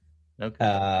car.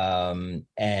 Okay.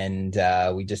 And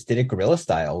we just did it guerrilla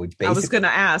style. I was going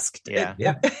to ask. Yeah.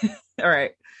 All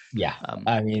right. Yeah.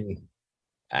 I mean.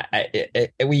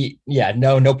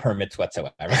 No permits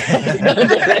whatsoever.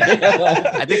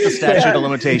 I think the statute of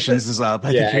limitations is up.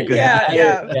 I think you're good.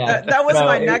 That was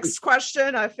my next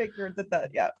question. I figured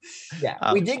that.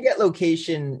 We did get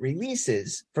location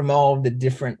releases from all of the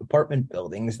different apartment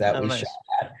buildings that we shot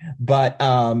at, but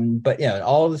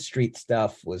all the street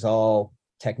stuff was all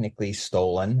technically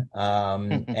stolen,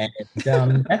 and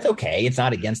that's okay. It's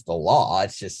not against the law.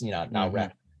 It's just not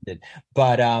recommended.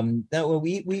 But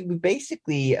we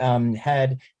basically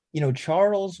had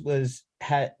Charles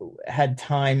had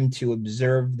time to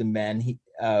observe the men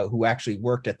who actually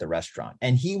worked at the restaurant,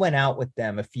 and he went out with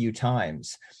them a few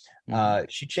times.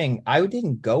 Ching, I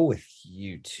didn't go with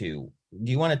you two.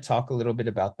 Do you want to talk a little bit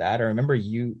about that? I remember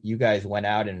you guys went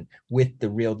out and with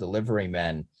the real delivery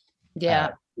men.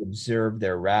 Observe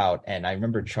their route, and I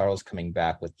remember Charles coming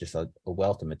back with just a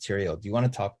wealth of material. Do you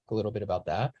want to talk a little bit about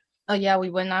that? Oh yeah, we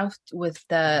went out with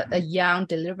a young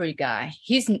delivery guy.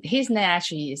 His name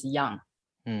actually is Young.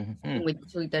 We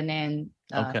took the name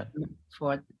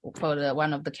for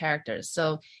one of the characters.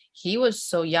 So he was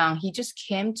so young. He just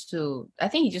came to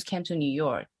New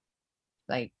York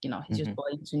Like, he's just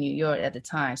going to New York at the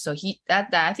time. So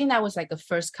I think that was like the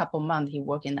first couple months he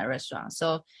worked in that restaurant.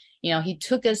 So, he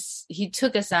took us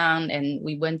on, and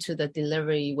we went to the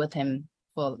delivery with him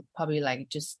for probably like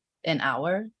just an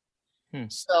hour.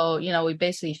 So, we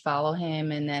basically follow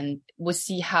him, and then we'll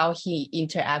see how he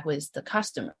interact with the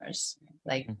customers,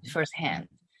 like firsthand.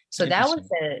 So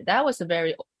that was a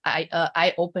very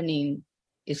eye-opening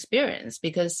experience,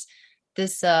 because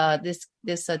this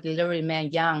delivery man,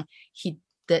 Yang, he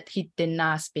did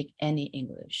not speak any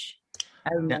English.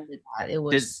 I remember that. It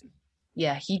was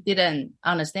he didn't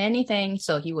understand anything,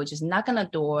 so he was just knock on the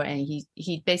door, and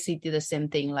he basically did the same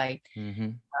thing like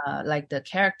the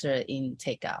character in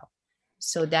Takeout.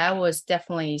 So that was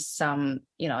definitely some,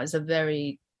 it's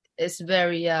very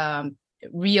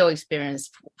real experience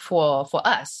for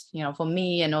us, for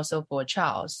me, and also for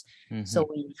Charles. So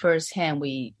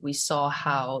we saw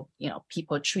how,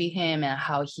 people treat him and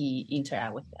how he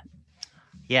interact with them.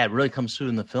 Yeah, it really comes through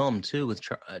in the film too with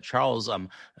Charles.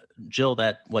 Jill,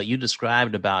 that what you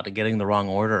described about getting the wrong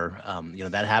order,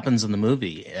 that happens in the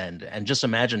movie, and just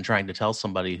imagine trying to tell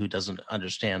somebody who doesn't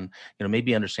understand,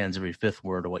 maybe understands every fifth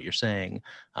word of what you're saying,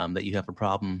 that you have a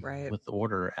problem with the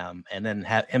order, and then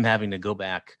him having to go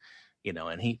back,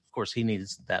 and he, of course, he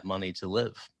needs that money to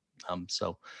live.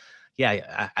 So,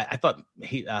 yeah, I thought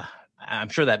I'm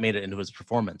sure that made it into his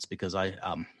performance, because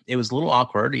it was a little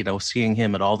awkward, seeing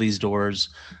him at all these doors,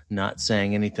 not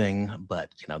saying anything, but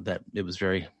that it was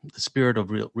the spirit of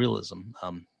realism.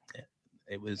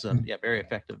 It was very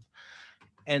effective.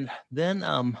 And then,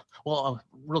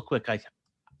 real quick, I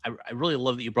really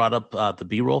love that you brought up the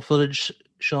B-roll footage,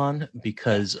 Sean,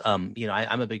 because I'm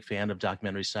a big fan of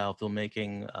documentary style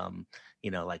filmmaking.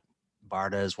 Like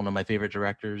Barda is one of my favorite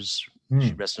directors.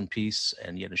 She rest in peace,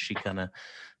 and she kind of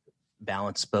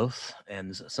balance both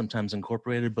and sometimes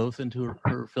incorporated both into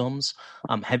her films.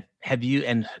 Have you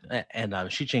and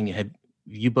Xiqing, have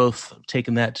you both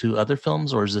taken that to other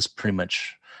films, or is this pretty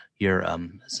much your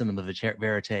cinema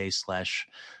verite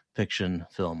 / fiction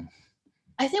film?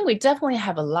 I think we definitely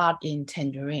have a lot in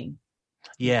Tangerine.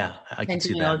 Yeah, I can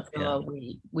see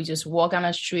that. We just walk on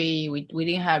the street. We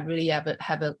didn't really have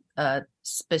a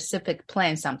specific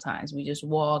plan. Sometimes we just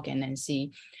walk and then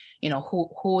see,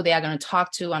 who they are going to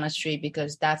talk to on the street,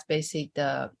 because that's basically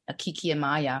the Kiki and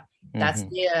Maya. That's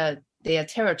their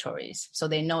territories, so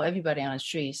they know everybody on the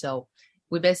street. So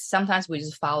sometimes we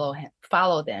just follow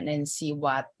them and see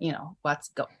what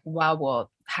will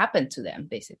happen to them.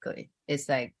 Basically, it's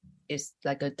like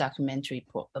a documentary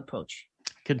approach.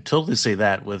 Could totally see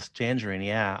that with Tangerine.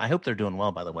 Yeah, I hope they're doing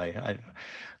well, by the way.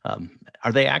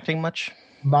 Are they acting much?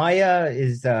 Maya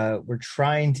is we're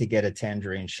trying to get a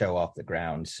Tangerine show off the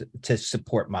ground to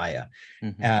support Maya,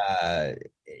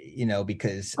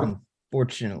 because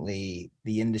unfortunately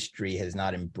the industry has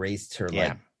not embraced her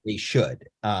like they should.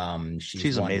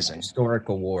 She's won amazing historic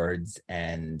awards,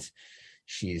 and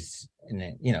she's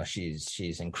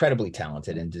incredibly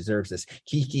talented and deserves this.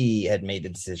 Kiki had made the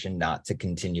decision not to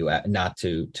continue, not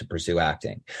to pursue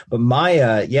acting. But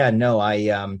Maya,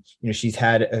 she's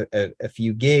had a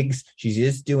few gigs. She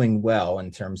is doing well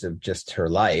in terms of just her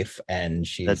life, and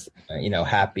she's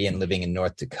happy and living in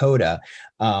North Dakota.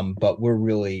 But we're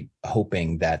really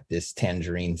hoping that this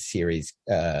Tangerine series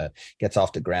gets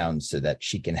off the ground so that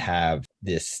she can have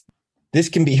this. This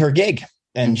can be her gig,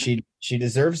 and she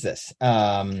deserves this.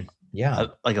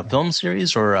 Like a film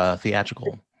series or a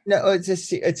theatrical? No,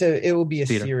 it will be a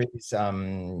theater series.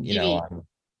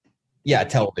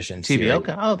 Television TV. Series.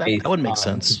 Okay, that would make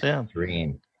sense. Yeah,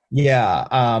 Dream.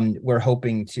 Yeah, we're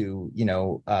hoping to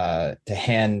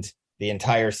hand the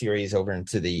entire series over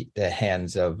into the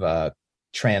hands of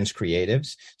trans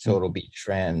creatives. So it'll be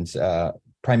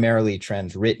primarily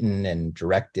trans written and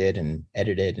directed and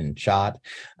edited and shot.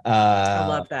 I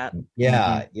love that.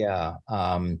 Yeah.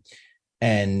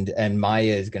 And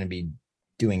Maya is going to be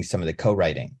doing some of the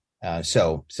co-writing.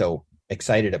 So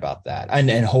excited about that,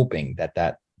 and hoping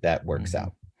that works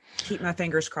out. Keep my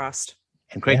fingers crossed.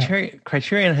 And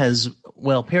Criterion has,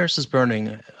 Paris is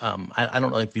Burning. I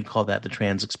don't know if you'd call that the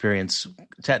trans experience.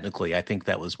 Technically, I think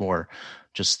that was more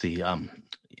just the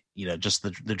just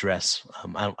the dress.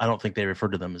 I don't think they refer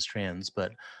to them as trans,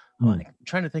 but I'm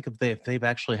trying to think if they've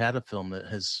actually had a film that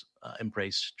has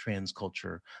embraced trans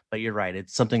culture. But you're right;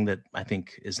 it's something that I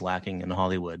think is lacking in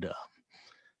Hollywood,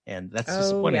 and that's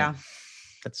disappointing. Yeah.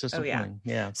 That's disappointing.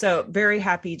 Yeah. So very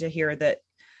happy to hear that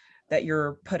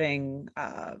you're putting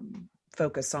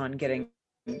focus on getting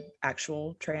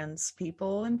actual trans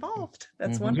people involved.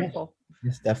 That's wonderful.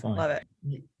 Yes, definitely. Love it.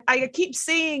 I keep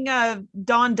seeing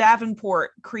Don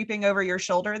Davenport creeping over your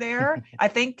shoulder there. I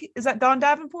think, is that Don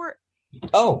Davenport?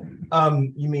 Oh,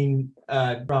 you mean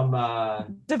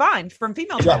from Divine from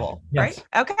Female Trouble, yes.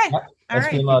 right? Okay. Yep. All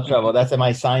right. Female Trouble. That's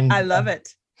my signed. I love it.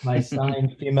 My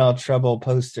signed Female Trouble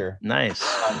poster. Nice.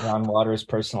 John Waters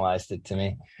personalized it to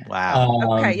me.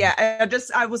 Wow. Okay, yeah.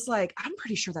 I was like, I'm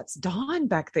pretty sure that's Dawn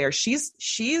back there. She's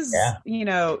she's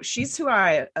who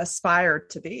I aspire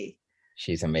to be.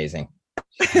 She's amazing.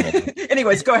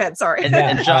 Anyways, go ahead. Sorry.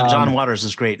 And John Waters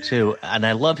is great too, and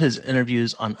I love his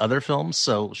interviews on other films.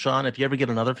 So, Sean, if you ever get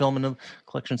another film in the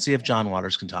collection, see if John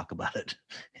Waters can talk about it.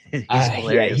 He's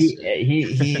hilarious.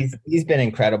 He's been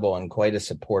incredible and quite a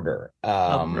supporter.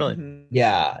 Really?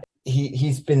 Yeah.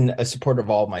 He's been a supporter of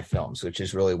all of my films, which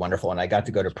is really wonderful. And I got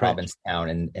to go to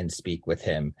Provincetown and speak with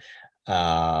him.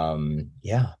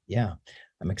 Yeah.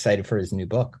 I'm excited for his new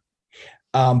book.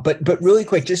 But really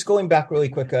quick, just going back really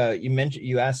quick,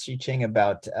 you asked Xi Ching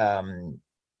about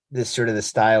this sort of the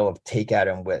style of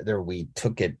Takeout and whether we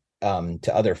took it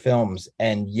to other films.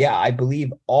 And yeah, I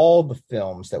believe all the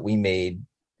films that we made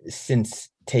since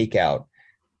Takeout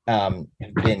have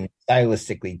been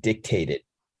stylistically dictated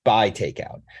by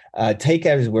Takeout.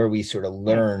 Takeout is where we sort of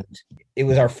learned. It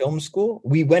was our film school.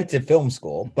 We went to film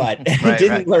school, but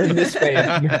didn't learn this way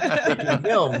of making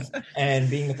films.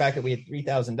 And being the fact that we had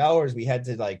 $3,000, we had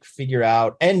to like figure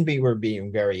out, and we were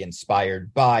being very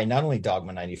inspired by not only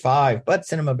Dogma 95, but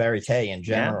Cinema Verite in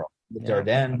general, the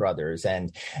Dardenne brothers,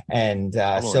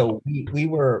 so we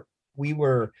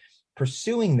were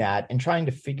pursuing that and trying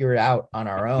to figure it out on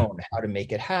our own how to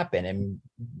make it happen. And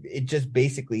it just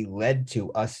basically led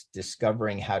to us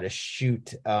discovering how to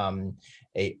shoot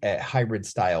a hybrid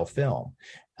style film.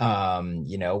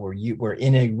 We're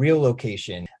in a real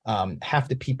location. Half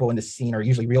the people in the scene are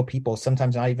usually real people,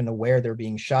 sometimes not even aware they're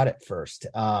being shot at first.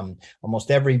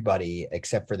 Almost everybody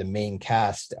except for the main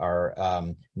cast are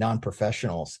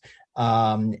non-professionals.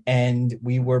 And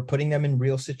we were putting them in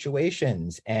real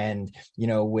situations, and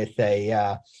with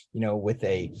a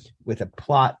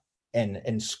plot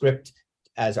and script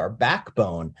as our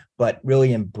backbone, but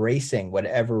really embracing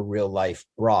whatever real life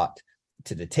brought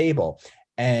to the table.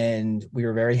 And we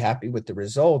were very happy with the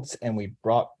results, and we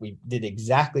did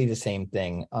exactly the same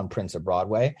thing on Prince of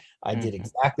Broadway. I did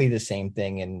exactly the same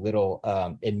thing in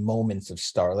in Moments of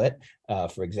Starlet.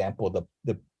 For example,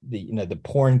 the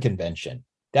porn convention.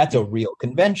 That's a real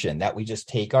convention that we just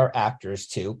take our actors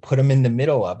to, put them in the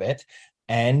middle of it,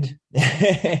 and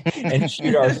and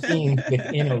shoot our scenes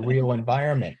within a real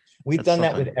environment. We've done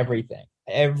that with everything,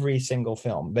 every single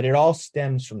film, but it all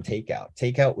stems from Takeout.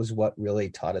 Takeout was what really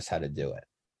taught us how to do it.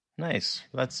 Nice.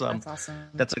 That's awesome.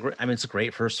 That's it's a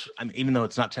great first. Even though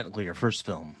it's not technically your first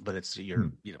film, but it's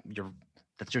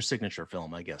that's your signature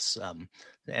film, I guess.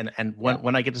 And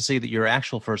when I get to see that your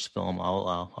actual first film,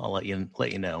 I'll let you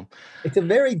know. It's a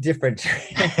very different.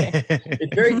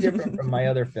 It's very different from my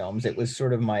other films. It was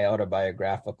sort of my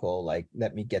autobiographical, like,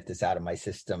 let me get this out of my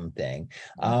system thing.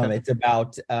 It's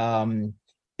about.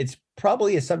 It's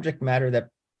probably a subject matter that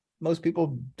most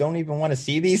people don't even want to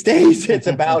see these days. It's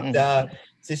about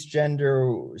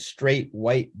cisgender straight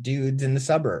white dudes in the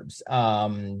suburbs,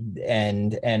 and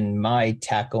my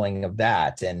tackling of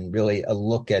that, and really a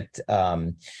look at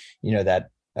that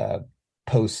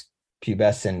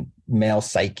post-pubescent male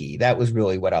psyche. That was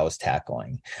really what I was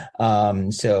tackling.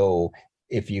 So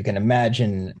if you can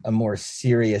imagine a more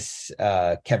serious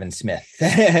Kevin Smith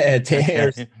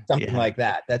or something like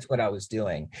that, that's what I was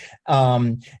doing.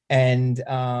 That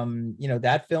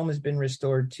film has been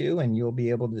restored too, and you'll be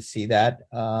able to see that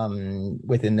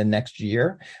within the next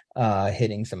year,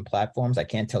 hitting some platforms. I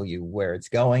can't tell you where it's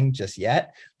going just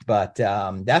yet, but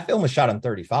that film was shot on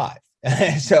 35.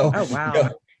 So, oh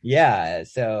wow. Yeah,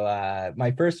 so my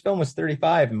first film was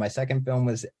 35, and my second film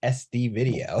was SD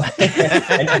Video.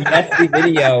 And the SD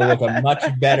Video was a much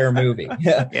better movie.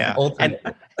 Yeah,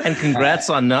 and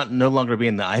congrats on no longer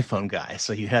being the iPhone guy.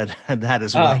 So you had that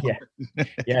as well.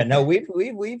 Yeah. No,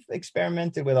 we've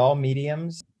experimented with all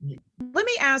mediums. Let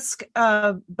me ask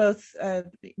both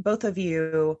of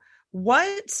you,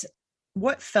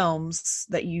 what films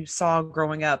that you saw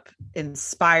growing up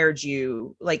inspired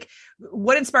you? Like,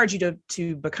 what inspired you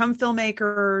to become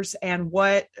filmmakers, and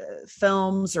what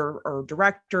films or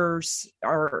directors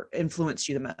influenced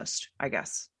you the most, I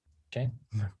guess? Okay.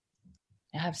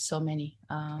 I have so many.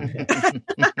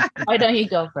 Why don't you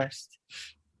go first?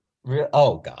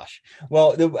 Oh gosh.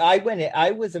 Well,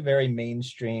 I was a very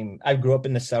mainstream. I grew up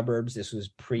in the suburbs. This was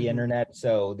pre-internet,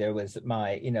 so there was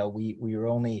we were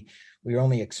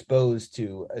only exposed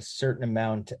to a certain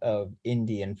amount of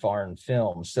indie and foreign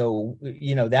films. So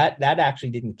that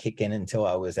actually didn't kick in until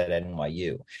I was at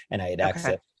NYU, and I had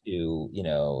access to, you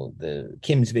know, the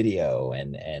Kim's Video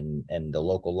and the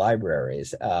local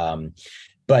libraries.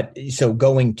 But so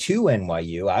going to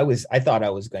NYU, I thought I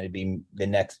was going to be the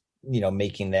next, you know,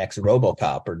 making the next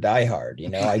RoboCop or Die Hard. You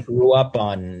know, I grew up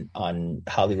on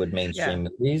Hollywood mainstream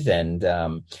movies, and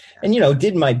you know,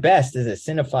 did my best as a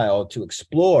cinephile to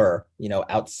explore, you know,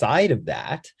 outside of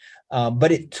that.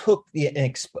 But it took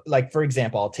like, for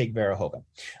example, I'll take Verhoeven.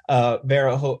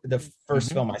 The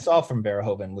first film I saw from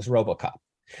Verhoeven was RoboCop.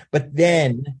 But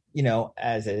then, you know,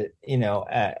 as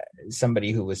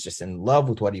somebody who was just in love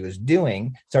with what he was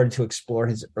doing, started to explore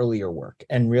his earlier work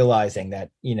and realizing that,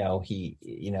 you know,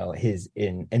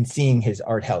 and seeing his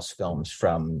art house films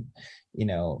from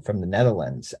the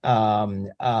Netherlands.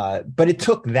 But it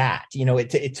took that, you know, it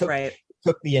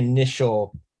took the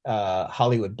initial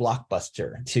Hollywood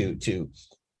blockbuster to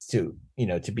you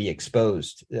know, to be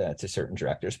exposed to certain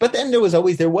directors. But then there was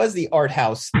the art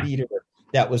house theater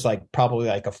that was like probably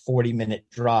like a 40-minute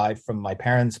drive from my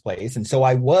parents' place. And so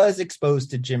I was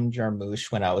exposed to Jim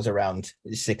Jarmusch when I was around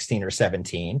 16 or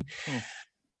 17.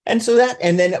 And so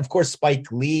and then of course, Spike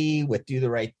Lee with Do the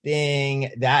Right Thing,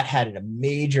 that had a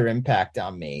major impact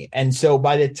on me. And so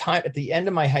by the time, at the end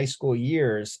of my high school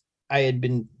years, I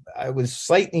was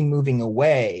slightly moving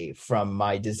away from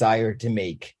my desire to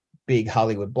make big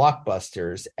Hollywood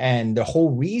blockbusters. And the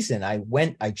whole reason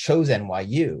I chose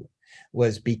NYU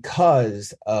was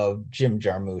because of Jim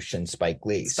Jarmusch and Spike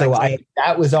Lee.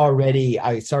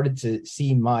 I started to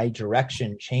see my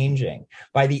direction changing.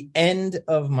 By the end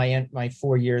of my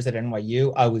 4 years at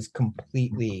NYU, I was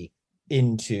completely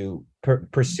into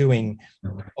pursuing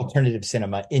alternative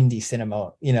cinema, indie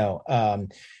cinema, you know,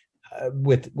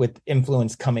 with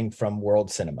influence coming from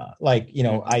world cinema. Like, you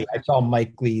know, I saw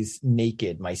Mike Leigh's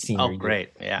Naked my senior year. Oh, great.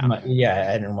 Yeah.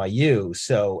 At NYU.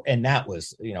 So, and that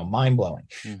was, you know, mind blowing.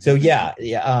 So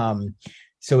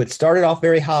so it started off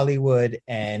very Hollywood.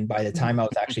 And by the time I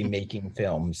was actually making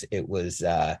films, it was,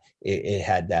 I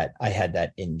had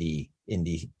that indie.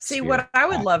 See, what I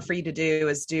would love for you to do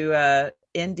is do a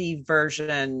indie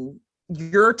version,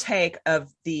 your take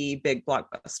of the big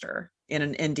blockbuster in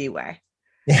an indie way.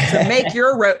 So make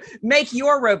your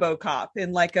RoboCop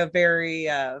in like a very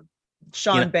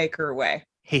Sean Baker way.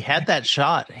 He had that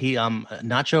shot. He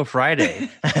Nacho Friday.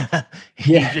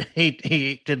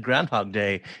 he did Groundhog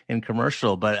Day in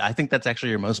commercial, but I think that's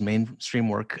actually your most mainstream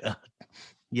work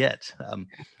yet. The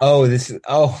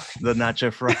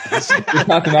Nacho Fries. You're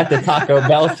talking about the Taco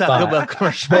Bell spot. Taco Bell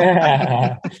commercial.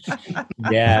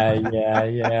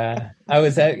 Yeah. I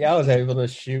was able to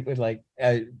shoot with like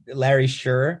Larry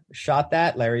Sher shot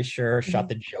that. Larry Sher shot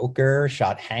The Joker,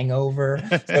 shot Hangover.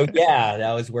 So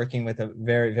I was working with a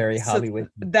very, very Hollywood.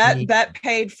 That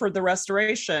paid for the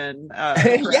restoration.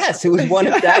 Yes, it was one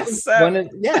of that.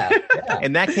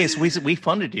 In that case, we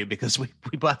funded you because we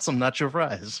bought some Nacho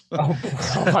Fries. Oh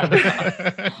my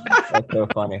God. That's so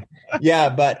funny.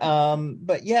 But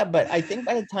I think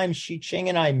by the time Shi Ching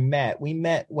and I met,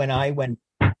 when I went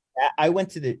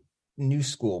to the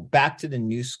back to the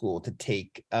new school to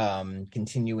take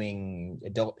continuing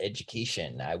adult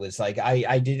education. I was like,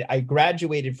 I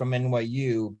graduated from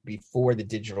NYU before the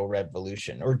digital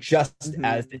revolution, or just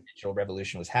as the digital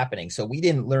revolution was happening. So we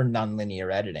didn't learn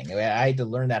nonlinear editing. I had to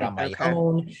learn that on my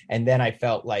own. And then I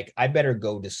felt like I better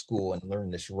go to school and learn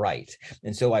this right.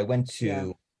 And so I went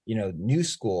to new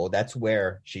school. That's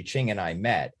where Shi Ching and I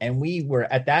met. And we were,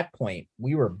 at that point,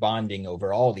 we were bonding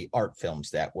over all the art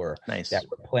films that were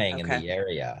playing in the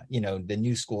area. You know, the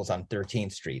new school's on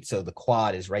 13th Street. So the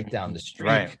Quad is right down the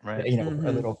street. Right. You know,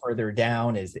 a little further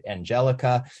down is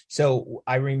Angelica. So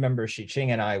I remember Shi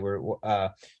Ching and I were,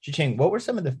 Shi Ching, what were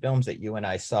some of the films that you and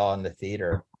I saw in the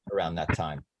theater around that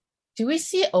time? Do we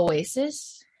see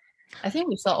Oasis? I think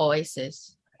we saw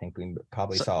Oasis. I think we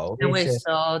probably saw Oasis. And we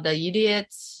saw The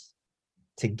Idiots.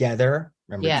 Together.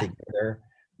 Remember Together?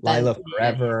 Lila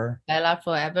Forever. Lila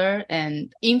Forever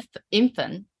and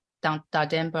Infant,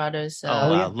 Dardenne Brothers.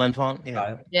 L'Enfant.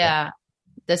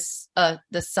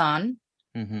 The Sun.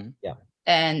 Mm-hmm. Yeah.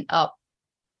 And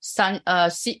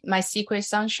My Secret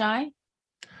Sunshine.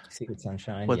 Secret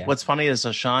Sunshine. What's funny is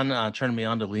Sean turned me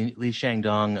on to Lee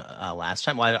Shang-dong last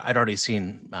time. Well, I'd already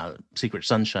seen Secret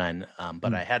Sunshine,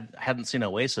 but I hadn't seen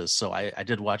Oasis, so I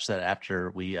did watch that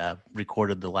after we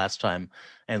recorded the last time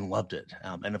and loved it.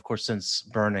 And of course, since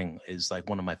Burning is like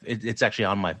one of my, it's actually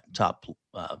on my top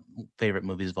favorite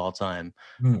movies of all time.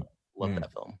 Love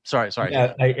that film. Sorry.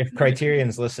 If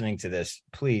Criterion's listening to this,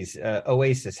 please,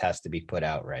 Oasis has to be put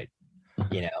out right.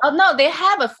 You know. Oh no, they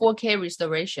have a 4K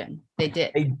restoration. They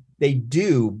did. They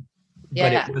do,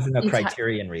 but it wasn't a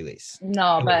Criterion release.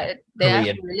 No, but they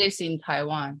actually released in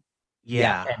Taiwan.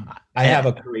 Yeah. I have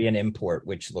a Korean import,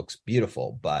 which looks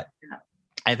beautiful, but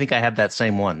I think I have that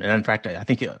same one. And in fact, I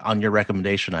think on your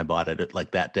recommendation, I bought it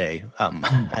like that day.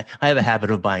 I have a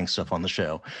habit of buying stuff on the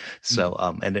show. So,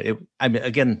 I mean,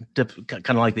 again, kind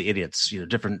of like The Idiots,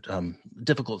 different,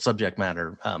 difficult subject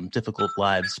matter, difficult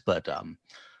lives, but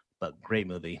great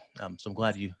movie. So I'm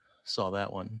glad you saw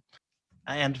that one.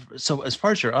 And so as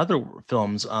far as your other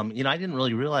films, I didn't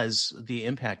really realize the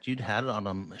impact you'd had on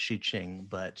Xiqing,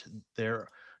 but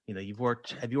have you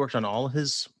worked on all of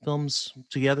his films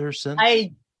together since?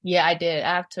 I did.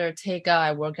 After Takeout,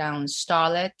 I worked on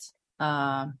Starlet,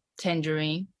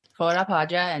 Tangerine, Florida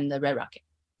Project, and the Red Rocket.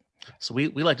 So we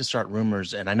like to start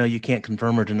rumors, and I know you can't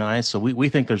confirm or deny, so we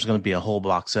think there's going to be a whole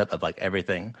box set of like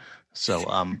everything. So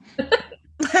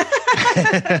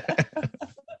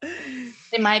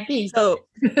it might be. So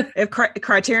if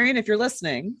Criterion, if you're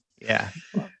listening, yeah,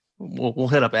 we'll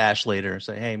hit up Ash later and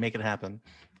say, hey, make it happen.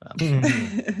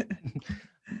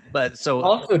 But so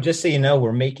also, just so you know,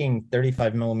 we're making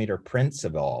 35 millimeter prints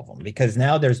of all of them, because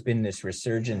now there's been this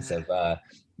resurgence of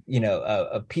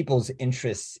people's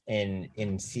interests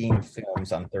in seeing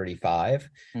films on 35.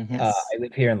 I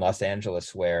live here in Los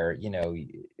Angeles, where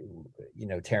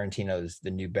Tarantino's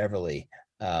The New Beverly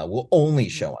will only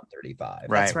show on 35.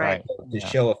 That's right. So to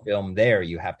show a film there,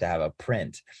 you have to have a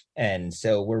print, and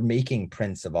so we're making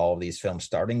prints of all of these films,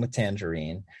 starting with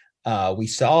Tangerine.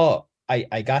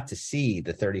 I got to see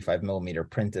the 35 millimeter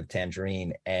print of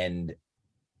Tangerine, and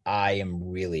I am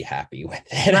really happy with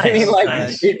it. Nice, I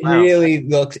mean, really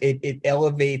looks, it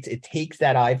elevates, it takes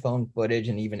that iPhone footage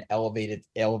and even elevates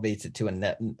it to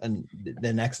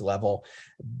the next level,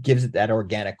 gives it that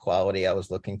organic quality I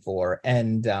was looking for.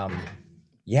 And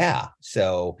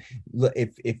so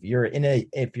if you're in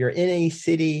a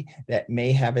city that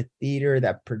may have a theater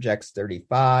that projects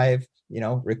 35,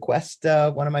 request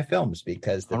one of my films,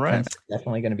 because the print's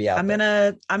definitely going to be out. I'm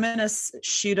gonna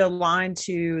shoot a line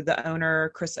to the owner,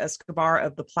 Chris Escobar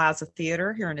of the Plaza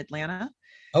Theater here in Atlanta.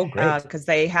 Oh, great! Because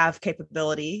they have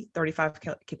 35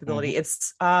 capability.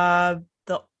 It's the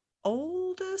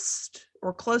oldest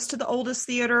or close to the oldest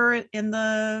theater it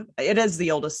is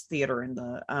the oldest theater in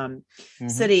the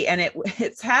city, and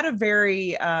it's had a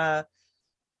very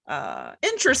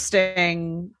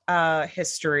interesting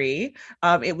history.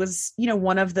 It was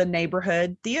one of the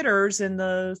neighborhood theaters in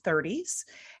the 30s,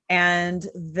 and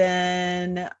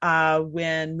then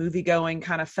when movie going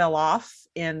kind of fell off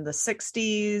in the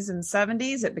 60s and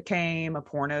 70s, it became a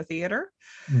porno theater.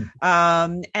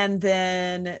 And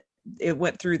then it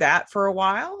went through that for a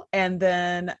while, and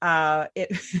then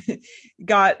it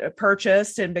got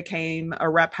purchased and became a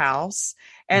rep house,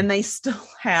 and they still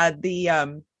had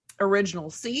the original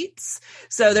seats.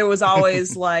 So there was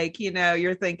always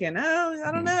you're thinking, oh,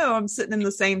 I don't know, I'm sitting in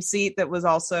the same seat that was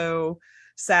also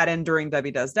sat in during Debbie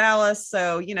Does Dallas.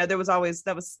 So, there was always,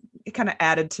 it kind of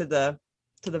added to the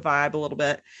vibe a little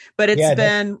bit, but it's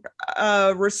been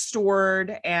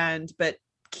restored, but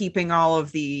keeping all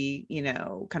of the,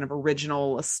 kind of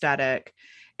original aesthetic.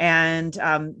 And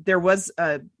there was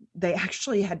they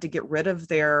actually had to get rid of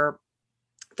their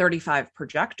 35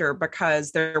 projector,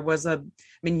 because there was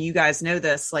you guys know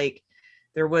this,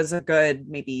 there was a good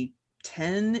maybe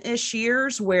 10-ish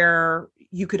years where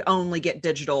you could only get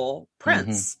digital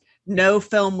prints. No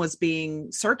film was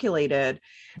being circulated.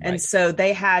 And so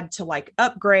they had to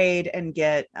upgrade and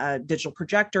get a digital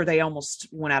projector. They almost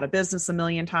went out of business a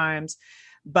million times,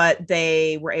 but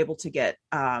they were able to get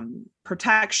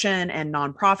protection and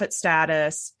nonprofit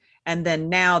status. And then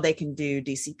now they can do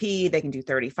DCP, they can do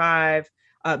 35,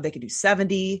 they can do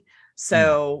 70.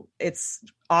 So it's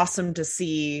awesome to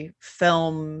see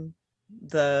film,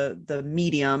 the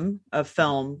medium of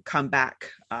film, come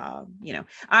back.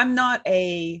 I'm not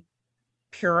a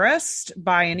purist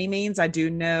by any means. I do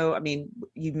know,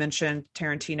 you mentioned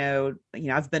Tarantino,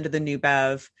 I've been to the New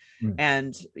Bev,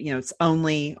 and it's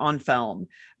only on film,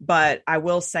 but I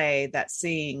will say that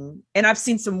I've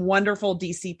seen some wonderful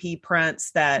DCP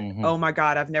prints that, oh my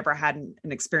God, I've never had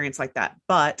an experience like that,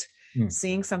 but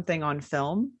seeing something on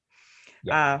film,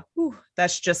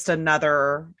 that's just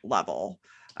another level.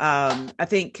 I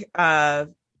think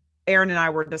Aaron and I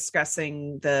were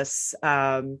discussing this,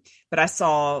 but I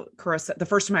saw the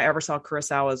first time I ever saw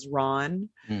Kurosawa's Ron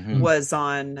was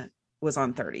on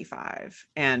 35,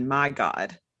 and my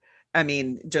God,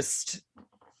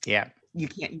 you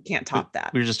can't top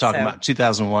that. We were just talking about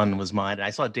 2001 was mine. I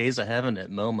saw Days of Heaven at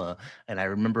MoMA, and I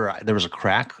remember there was a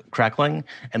crackling,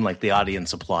 and the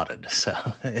audience applauded. So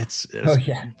it was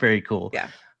very cool.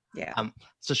 Yeah.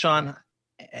 So Sean,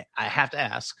 I have to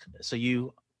ask. So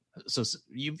you So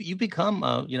you've become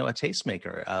a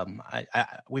tastemaker. I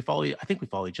think we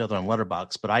follow each other on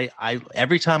Letterboxd, but I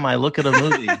every time I look at a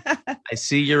movie, I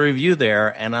see your review there,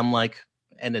 and I'm like,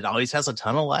 and it always has a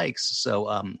ton of likes.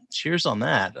 So cheers on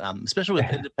that, especially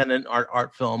with independent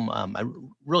art film. I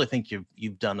really think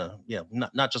you've done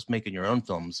not just making your own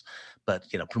films, but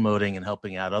promoting and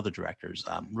helping out other directors.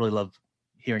 Really love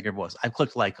hearing your voice. I've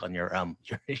clicked like on your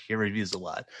reviews a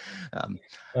lot. Oh,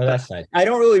 that's nice. I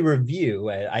don't really review.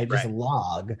 I just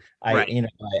log. I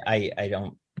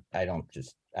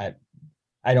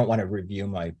don't want to review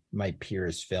my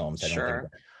peers' films. I don't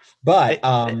think but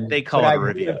they call it a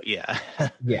review. Yeah.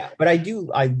 But I use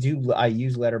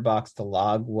Letterboxd to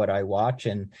log what I watch,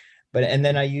 and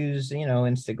then I use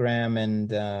Instagram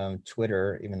and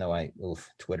Twitter, even though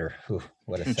Twitter,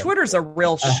 Twitter's a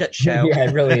real shit show. Yeah,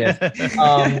 it really is.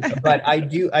 But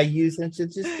I use it to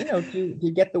just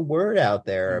to get the word out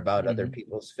there about other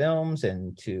people's films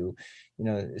and to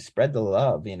spread the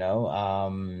love.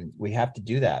 We have to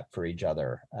do that for each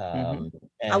other. And,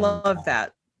 I love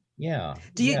that. Yeah.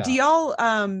 Do y'all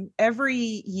every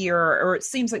year, or it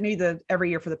seems like maybe every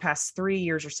year for the past 3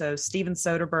 years or so, Steven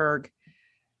Soderbergh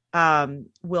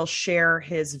will share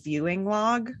his viewing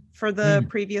log for the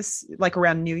previous, like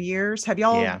around New Year's. Have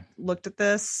y'all looked at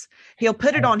this? He'll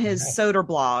put it on his Soder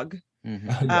blog,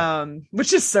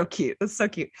 which is so cute. That's so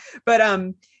cute. But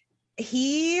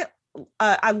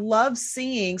I love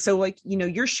seeing, so like,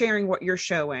 you're sharing what you're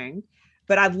showing,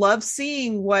 but I love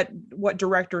seeing what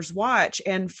directors watch.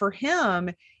 And for him,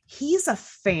 he's a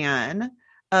fan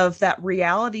of that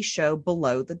reality show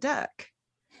Below the Deck.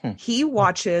 He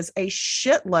watches a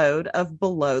shitload of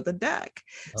Below the Deck.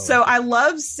 So I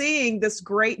love seeing this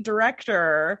great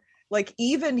director, like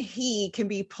even he can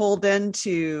be pulled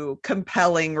into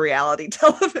compelling reality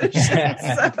television.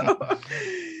 So,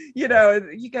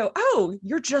 you go, oh,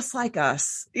 you're just like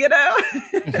us,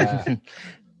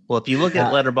 Well, if you look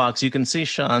at Letterboxd, you can see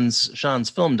Sean's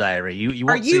film diary. You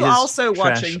are you also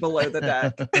watching Below the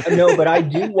Deck? No, but I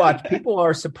do watch. People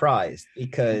are surprised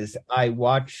because I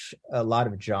watch a lot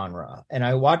of genre, and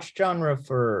I watch genre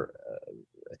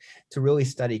to really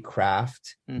study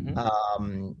craft.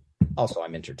 Also,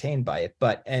 I'm entertained by it,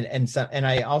 but and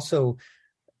I also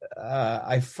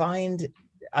I find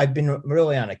I've been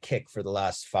really on a kick for the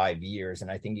last 5 years,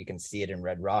 and I think you can see it in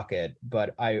Red Rocket.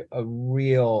 But a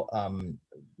real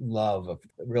love, a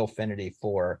real affinity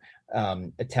for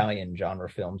Italian genre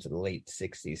films of the late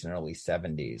 60s and early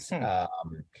 70s.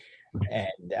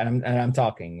 And I'm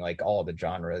talking like all the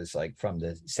genres, like from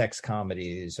the sex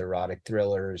comedies, erotic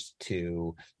thrillers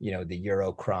to the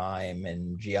Euro crime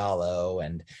and giallo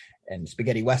and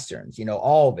spaghetti westerns,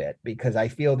 all of it, because I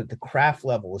feel that the craft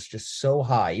level is just so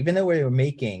high. Even though we were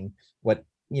making what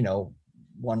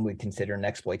one would consider an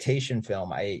exploitation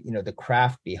film, the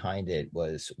craft behind it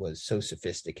was so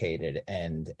sophisticated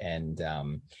and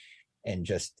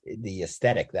just the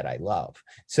aesthetic that I love.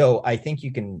 So I think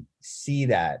you can see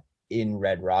that in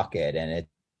Red Rocket, and it's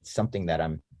something that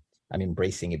I'm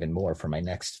embracing even more for my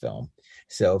next film.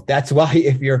 So that's why,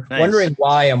 if you're wondering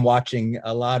why I'm watching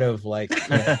a lot of a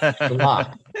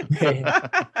lot,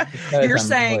 you're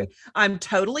saying I'm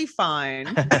totally fine.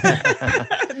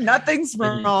 Nothing's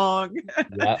wrong.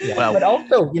 Yeah. Well, but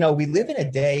also, we live in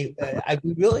a day,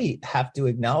 we really have to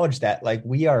acknowledge that, like,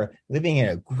 we are living in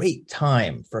a great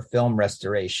time for film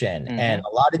restoration. And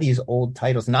a lot of these old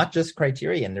titles, not just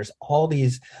Criterion, there's all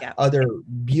these other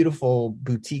beautiful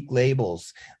boutique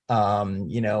labels,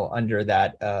 under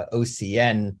that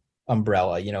OCN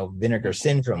umbrella, Vinegar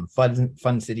Syndrome,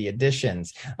 Fun City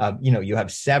Editions, you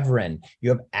have Severin,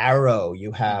 you have Arrow,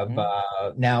 you have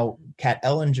now Kat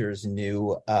Ellinger's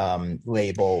new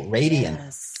label, Radiant.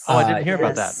 Yes. I didn't hear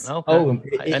about that.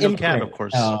 Okay. I know Kat, of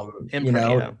course. I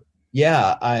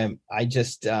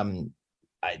just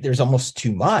there's almost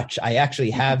too much. I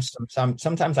actually have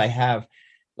sometimes I have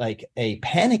like a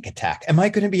panic attack. Am I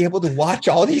going to be able to watch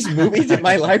all these movies in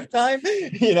my lifetime?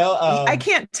 I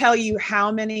can't tell you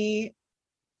how many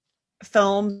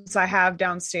films I have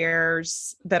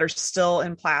downstairs that are still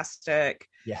in plastic.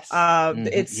 Yes.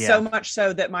 It's so much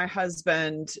so that my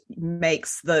husband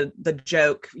makes the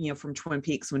joke, from Twin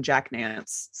Peaks, when Jack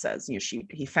Nance says,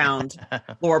 he found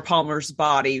Laura Palmer's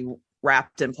body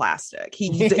wrapped in plastic.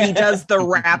 He does the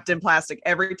wrapped in plastic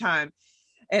every time.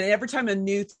 And every time a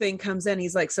new thing comes in,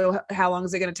 he's like, so how long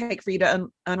is it going to take for you to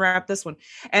unwrap this one?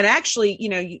 And actually,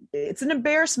 it's an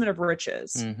embarrassment of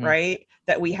riches, right?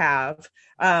 That we have.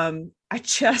 I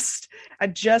just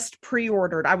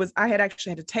pre-ordered. I had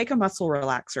actually had to take a muscle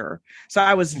relaxer. So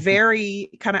I was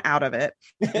very kind of out of it,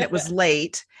 and it was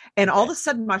late. And all of a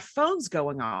sudden my phone's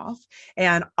going off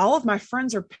and all of my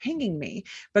friends are pinging me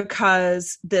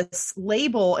because this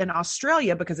label in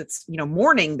Australia, because it's,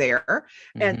 morning there,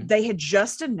 and they had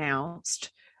just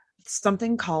announced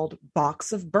something called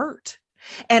Box of Burt.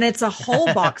 And it's a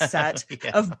whole box set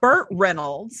of Burt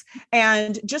Reynolds.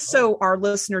 And just so our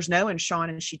listeners know, and Sean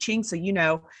and Shi-Ching,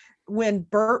 so when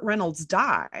Burt Reynolds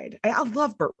died, I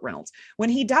love Burt Reynolds.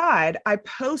 When he died, I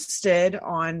posted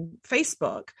on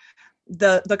Facebook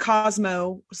the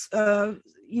Cosmo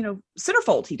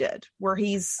centerfold he did, where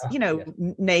he's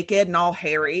naked and all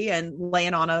hairy and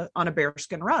laying on a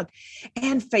bearskin rug,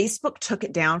 and Facebook took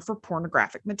it down for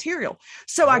pornographic material.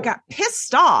 So I got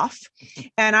pissed off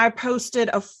and I posted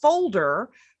a folder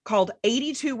called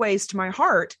 82 Ways to My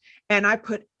Heart, and I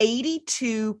put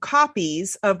 82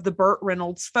 copies of the Burt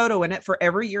Reynolds photo in it for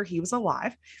every year he was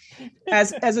alive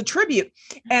as a tribute.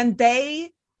 And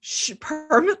they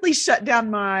permanently shut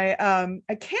down my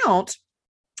account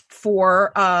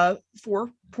for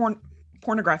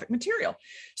pornographic material.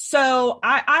 So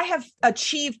I have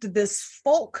achieved this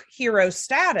folk hero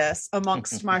status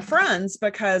amongst my friends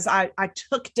because I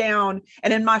took down,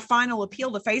 and in my final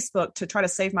appeal to Facebook to try to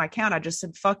save my account, I just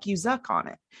said, fuck you, Zuck, on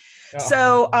it.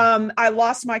 So I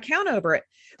lost my account over it.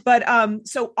 But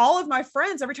so all of my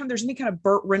friends, every time there's any kind of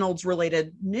Burt Reynolds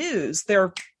related news,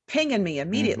 they're pinging me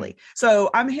immediately. So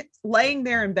I'm laying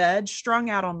there in bed, strung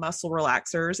out on muscle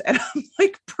relaxers, and I'm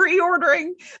like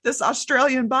pre-ordering this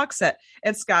Australian box set.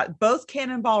 It's got both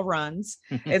Cannonball Runs.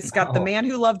 It's got The Man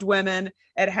Who Loved Women.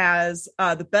 It has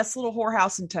The Best Little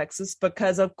Whorehouse in Texas,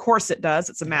 because of course it does.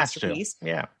 It's a masterpiece.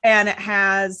 Yeah. And it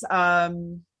has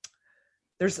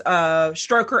there's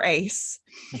Stroker Ace,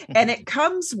 and it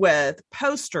comes with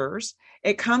posters.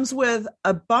 It comes with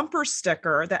a bumper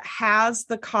sticker that has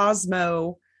the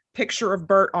Cosmo picture of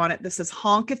Burt on it. This is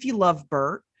honk if you love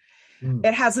Burt.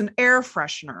 It has an air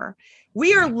freshener.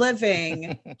 We are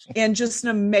living in just an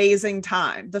amazing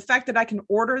time. The fact that I can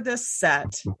order this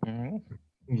set.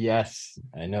 Yes,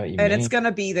 I know what you mean. And it's going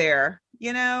to be there,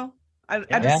 it's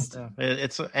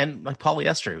and like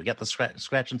polyester, we got the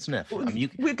scratch and sniff.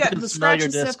 We've got the scratch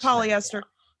and sniff polyester.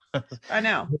 I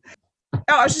know.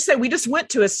 I was just saying, we just went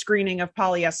to a screening of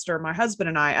Polyester, my husband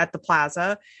and I, at the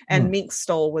Plaza, and Mink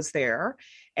Stole was there,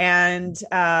 and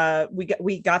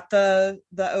we got the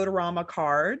Odorama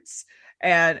cards,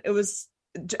 and it was,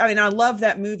 I love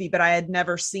that movie, but I had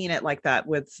never seen it like that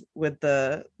with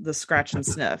the scratch and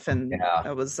sniff, and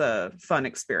it was a fun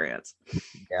experience.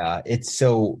 Yeah, it's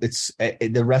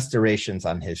the restorations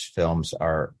on his films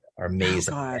are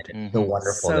amazing. So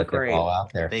wonderful so that great. They're all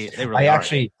out there. They really are.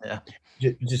 Actually. Yeah.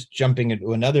 Just jumping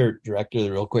into another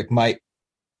director real quick, let's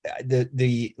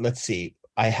see,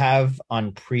 I have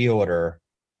on pre-order,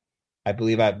 I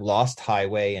believe I've Lost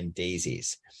Highway and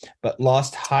Daisies, but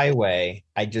Lost Highway,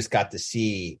 I just got to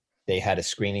see, they had a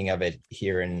screening of it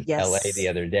here in LA the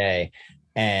other day,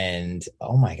 and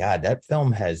oh my God, that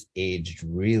film has aged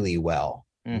really well.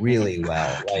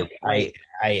 Like I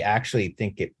actually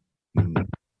think it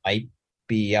might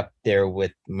be up there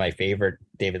with my favorite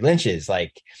David Lynch's,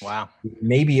 like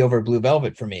maybe over Blue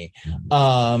Velvet for me.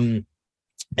 I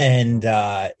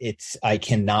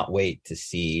cannot wait to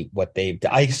see what they've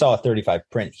done. I saw a 35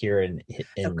 print here in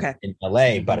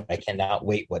LA, but I cannot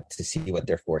wait to see what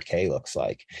their 4K looks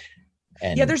like.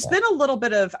 And there's been a little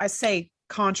bit of, I say,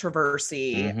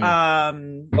 controversy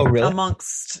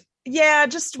amongst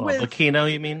with Kino,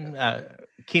 you mean?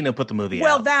 Kino put the movie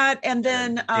out. That, and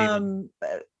then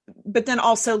but then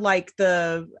also like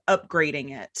the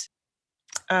upgrading it.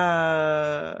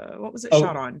 What was it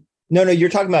shot on? No, you're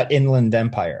talking about Inland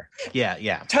Empire.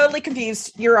 Yeah. Totally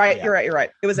confused. You're right. You're right.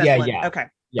 It was Inland. Yeah. Okay.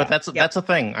 Yeah. But that's a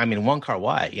thing. Wong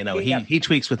Kar-wai, he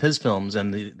tweaks with his films,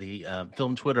 and the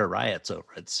film Twitter riots over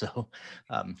it. So,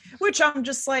 which I'm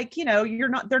just like,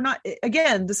 they're not.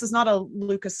 Again, this is not a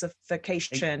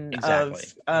Lucasification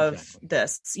of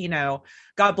this.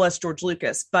 God bless George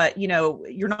Lucas, but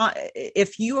you're not.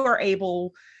 If you are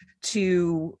able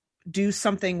to do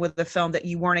something with the film that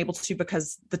you weren't able to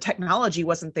because the technology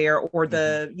wasn't there, or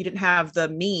you didn't have the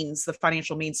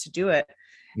financial means to do it.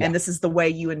 And this is the way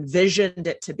you envisioned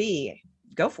it to be,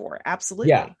 go for it.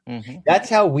 Absolutely. Yeah. That's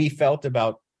how we felt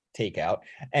about Takeout.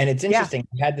 And it's interesting.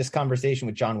 We had this conversation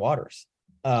with John Waters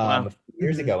a few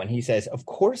years ago, and he says, of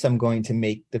course I'm going to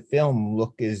make the film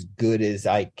look as good as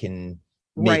I can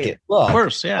make it look. Of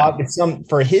course, yeah.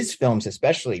 For his films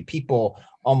especially,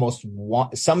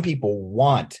 some people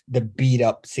want the beat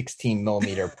up 16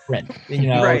 millimeter print.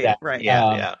 Right.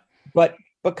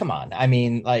 But but come on. I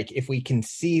mean, like, if we can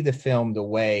see the film the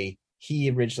way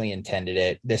he originally intended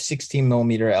it, the 16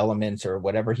 millimeter elements or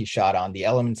whatever he shot on, the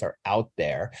elements are out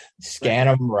there. Scan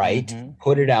them right,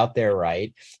 put it out there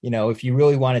right. You know, if you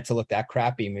really want it to look that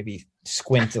crappy, maybe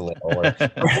squint a little, or, well,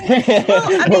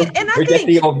 I mean, and I or think, get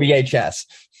the old VHS.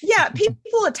 Yeah,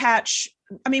 people attach.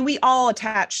 I mean, we all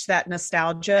attach that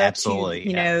nostalgia Absolutely, to,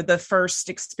 you know, the first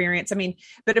experience. I mean,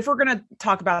 but if we're going to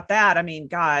talk about that, I mean,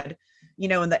 God, you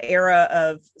know, in the era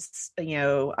of, you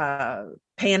know,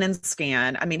 pan and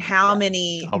scan, I mean, how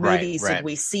many movies did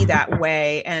we see that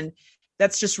way? And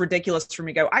that's just ridiculous for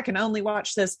me to go, I can only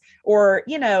watch this, or,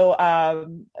 you know,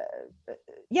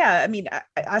 I mean,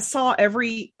 I saw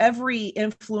every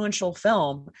influential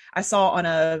film I saw on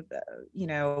a, you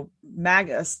know,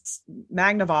 Magnavox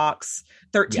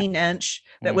 13-inch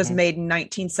that was made in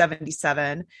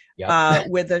 1977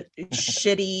 with a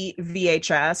shitty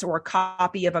VHS or a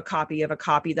copy of a copy of a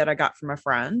copy that I got from a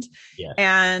friend. Yeah.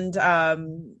 And,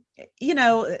 you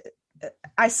know,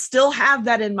 I still have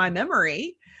that in my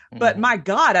memory. But my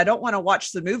God, I don't want to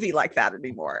watch the movie like that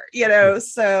anymore, you know?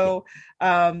 So,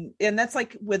 and that's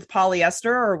like with Polyester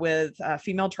or with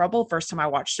Female Trouble. First time I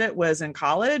watched it was in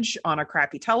college on a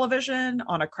crappy television,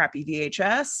 on a crappy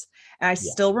VHS. And I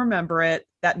still remember it.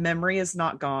 That memory is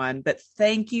not gone. But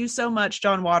thank you so much,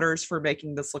 John Waters, for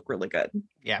making this look really good.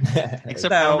 Yeah.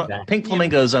 Except for Pink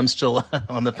Flamingos, I'm still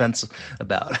on the fence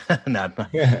about. No,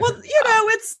 well, you know,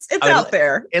 it's out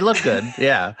there. It looked good.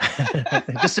 Yeah.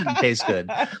 It just didn't taste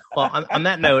good. Well, on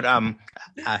that note, and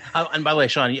by the way,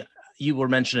 Sean, you were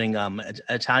mentioning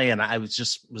Italian. I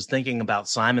was thinking about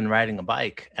Simon riding a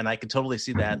bike, and I could totally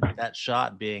see that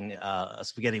shot being a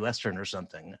spaghetti western or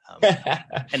something.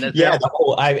 And the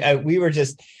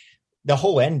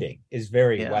whole ending is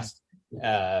very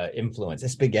Western influence, a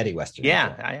spaghetti western.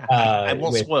 I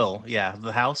won't spoil. Yeah,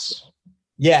 the house.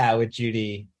 Yeah, with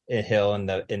Judy Hill in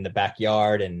the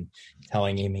backyard and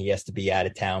telling him he has to be out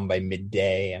of town by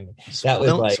midday. I mean, that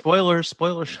was like spoilers.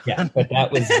 Yeah, but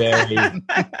that was very.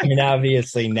 I mean,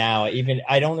 obviously now, even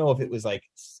I don't know if it was like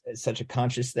such a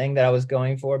conscious thing that I was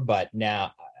going for, but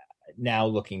now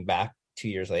looking back 2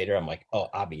 years later, I'm like, oh,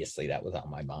 obviously that was on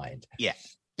my mind. Yeah.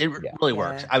 It really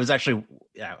worked. I was actually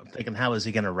thinking, how is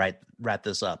he going to wrap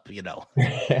this up? You know,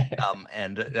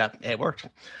 and it worked.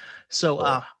 So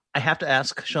I have to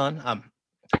ask, Sean.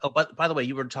 But by the way,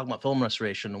 you were talking about film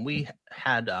restoration, and we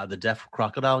had the Deaf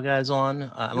Crocodile guys on.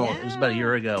 I don't know, it was about a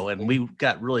year ago, and we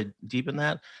got really deep in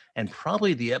that. And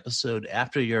probably the episode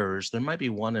after yours, there might be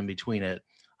one in between it,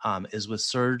 is with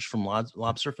Serge from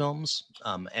Lobster Films,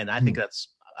 and I think it's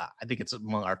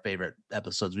among our favorite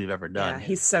episodes we've ever done. Yeah,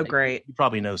 he's so great. You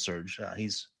probably know Serge.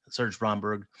 He's Serge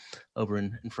Bromberg over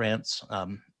in France.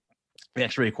 We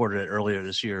actually recorded it earlier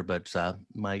this year, but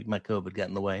my COVID got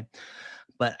in the way.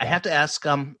 But I have to ask,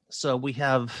 so we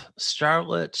have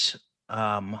Starlet.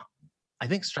 I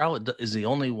think Starlet is the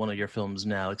only one of your films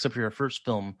now, except for your first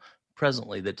film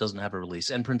presently that doesn't have a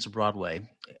release, and Prince of Broadway.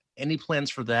 Any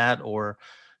plans for that, or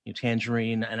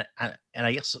Tangerine? And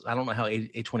I guess I don't know how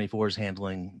A24 is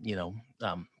handling,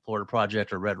 Florida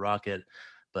Project or Red Rocket,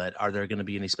 but are there going to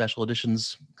be any special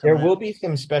editions? There will be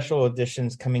some special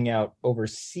editions coming out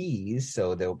overseas,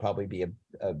 so there will probably be a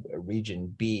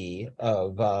region B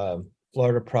of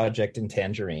Florida Project and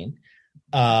Tangerine.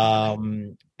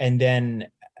 And then,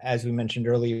 as we mentioned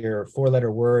earlier, Four Letter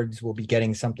Words will be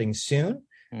getting something soon.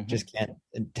 Just can't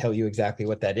tell you exactly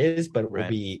what that is, but it will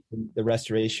be, the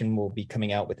restoration will be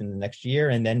coming out within the next year,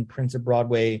 and then Prince of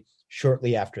Broadway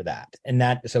shortly after that.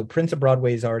 So Prince of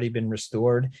Broadway has already been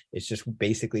restored. It's just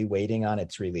basically waiting on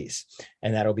its release,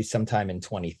 and that'll be sometime in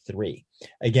 2023.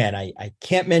 Again, I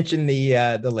can't mention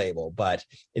the label, but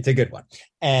it's a good one.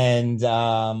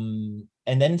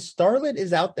 And then Starlet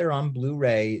is out there on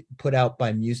Blu-ray, put out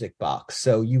by Music Box,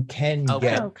 so you can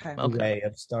get Blu-ray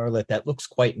of Starlet that looks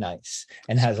quite nice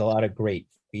and has a lot of great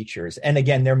features. And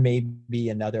again, there may be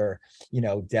another,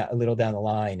 a little down the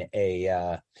line,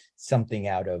 something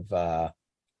out of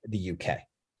the UK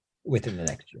within the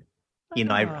next year.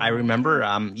 I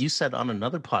remember you said on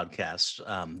another podcast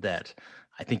that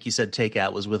I think you said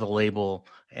Takeout was with a label,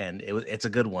 and it's a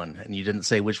good one, and you didn't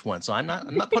say which one. So I'm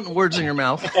not putting words in your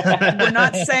mouth. We're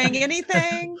not saying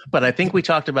anything. But I think we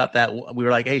talked about that. We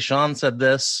were like, "Hey, Sean said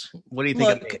this. What do you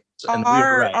think?" Look,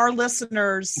 our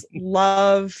listeners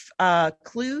love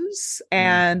clues,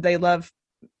 and they love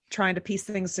trying to piece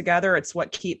things together. It's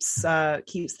what keeps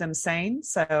them sane.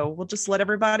 So we'll just let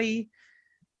everybody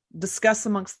discuss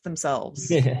amongst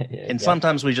themselves. And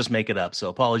sometimes we just make it up, so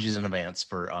apologies in advance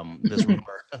for this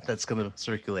rumor that's going to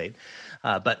circulate,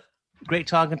 but great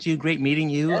talking to you, great meeting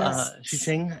you. Yes. Xu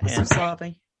Ching,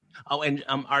 Oh, and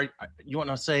are you want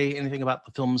to say anything about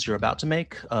the films you're about to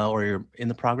make, or you're in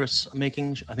the progress of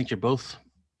making? I think you're both.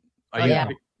 Are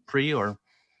you pre or?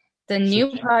 The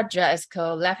new project is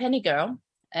called Left Handed Girl,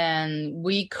 and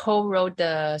we co-wrote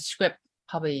the script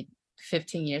probably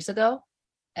 15 years ago.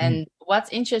 And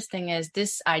what's interesting is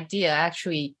this idea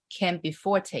actually came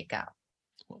before Takeout,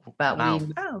 but we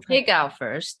Takeout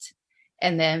first,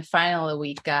 and then finally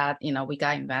we got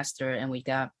investor and we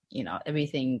got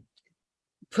everything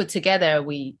put together.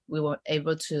 We were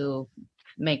able to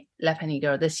make Left Handed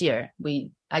Girl this year.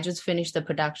 I just finished the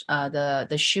production,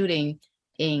 the shooting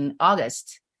in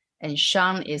August, and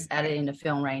Sean is editing the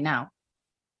film right now,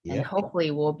 and hopefully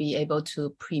we'll be able to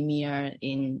premiere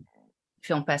in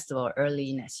film festival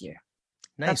early next year.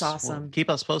 Nice. That's awesome. Well, keep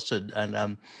us posted, and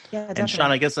and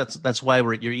Sean, I guess that's why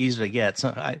you're easy to get. So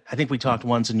I think we talked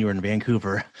once, and you were in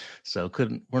Vancouver, so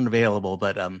weren't available.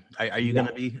 But are you going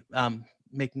to be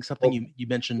making something? You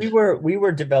mentioned we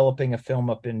were developing a film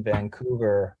up in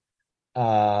Vancouver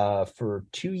for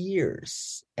 2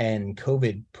 years, and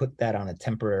COVID put that on a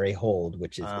temporary hold,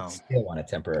 which is it's still on a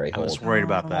temporary hold. I was worried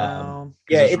about that.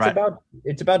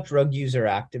 It's about drug user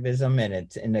activism, and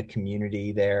it's in the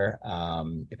community there.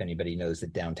 If anybody knows the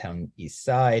downtown East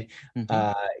Side,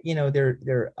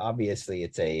 they're obviously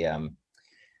it's a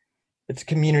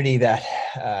community that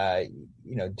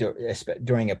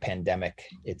during a pandemic,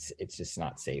 it's just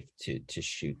not safe to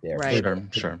shoot there. Right.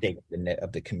 Sure.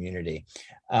 Of the community.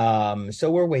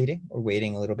 So we're waiting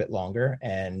a little bit longer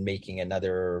and making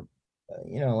another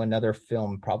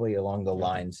film probably along the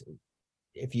lines.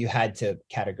 If you had to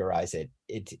categorize it,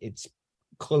 it's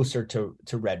closer to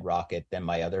Red Rocket than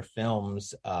my other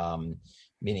films,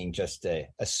 meaning just a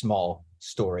small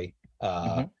story.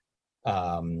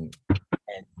 And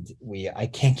I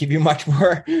can't give you much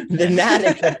more than that,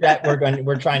 except that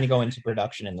we're trying to go into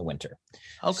production in the winter.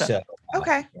 Okay. So,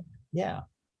 yeah.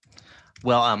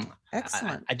 Well,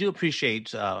 excellent. I do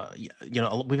appreciate,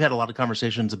 we've had a lot of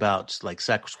conversations about like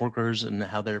sex workers and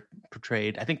how they're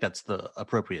portrayed. I think that's the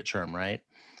appropriate term, right?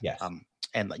 Yes.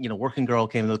 And Working Girl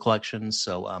came to the collection,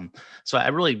 so I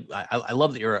really I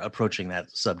love that you're approaching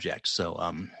that subject. So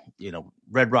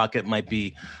Red Rocket might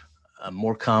be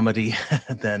more comedy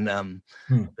than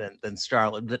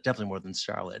Starlet, definitely more than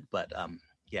Starlet. But I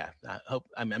hope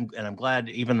I'm glad,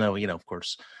 even though of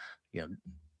course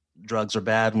drugs are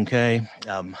bad, okay,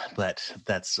 but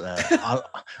that's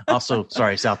also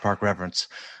sorry, South Park reference.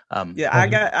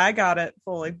 I got it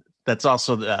fully. That's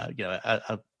also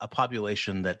a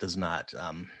population that does not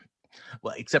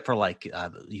well, except for like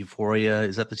Euphoria.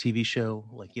 Is that the TV show?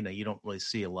 Like you don't really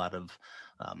see a lot of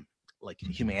like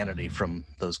humanity from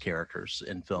those characters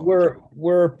in film.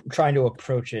 We're trying to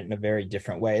approach it in a very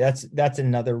different way. That's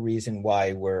another reason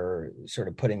why we're sort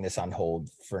of putting this on hold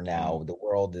for now. The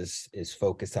world is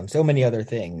focused on so many other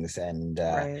things, and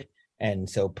and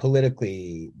so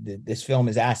politically, this film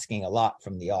is asking a lot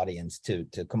from the audience to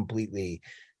completely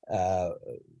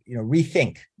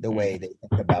rethink the way they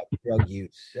think about drug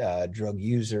use, drug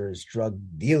users, drug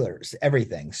dealers,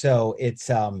 everything. So it's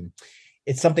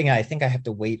something I think I have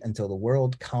to wait until the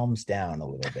world calms down a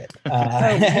little bit.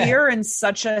 We're in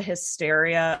such a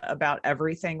hysteria about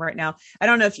everything right now. I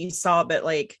don't know if you saw, but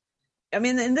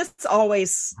and this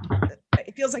always,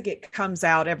 it feels like it comes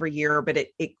out every year, but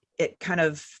it kind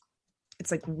of, it's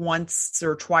like once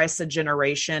or twice a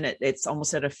generation. It's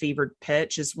almost at a fevered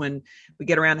pitch is when we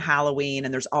get around Halloween,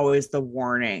 and there's always the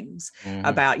warnings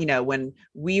about, when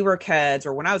we were kids,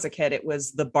 or when I was a kid, it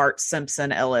was the Bart Simpson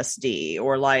LSD,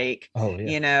 or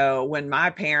when my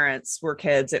parents were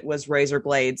kids, it was razor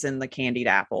blades and the candied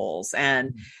apples.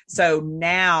 And so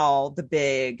now the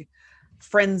big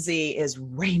frenzy is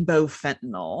rainbow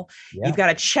fentanyl. You've got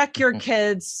to check your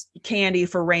kids' candy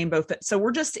for rainbow fentanyl. So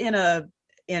we're just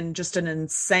in just an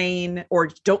insane, or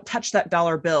don't touch that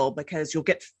dollar bill because you'll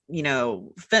get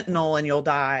fentanyl and you'll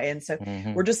die. And so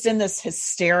we're just in this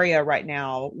hysteria right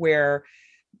now where,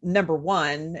 number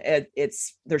one,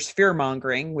 there's fear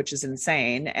mongering, which is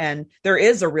insane, and there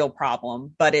is a real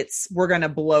problem, but we're going to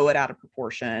blow it out of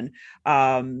proportion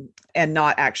and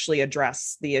not actually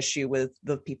address the issue with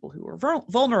the people who are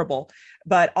vulnerable.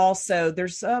 But also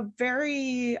there's a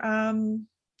very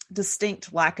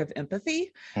distinct lack of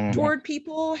empathy toward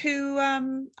people who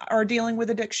are dealing with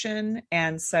addiction.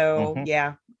 And so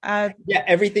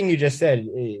everything you just said,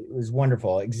 it was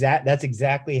wonderful. That's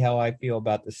exactly how I feel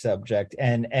about the subject,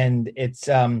 and it's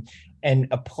and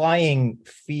applying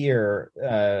fear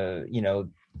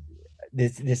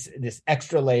this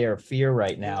extra layer of fear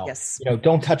right now. Yes.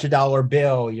 Don't touch a dollar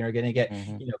bill. You're going to get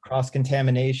cross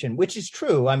contamination, which is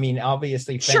true. I mean,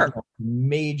 obviously, sure,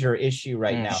 major issue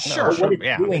right now. Sure, but what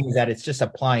it's doing is that it's just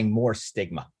applying more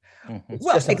stigma.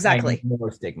 Exactly,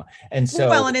 more stigma, and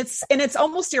so and it's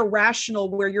almost irrational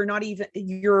where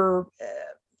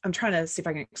I'm trying to see if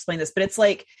I can explain this, but it's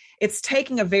like it's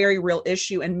taking a very real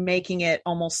issue and making it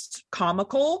almost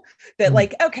comical that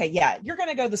like, okay, yeah, you're going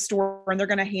to go to the store and they're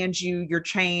going to hand you your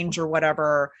change or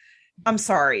whatever. I'm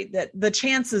sorry that the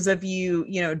chances of you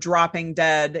dropping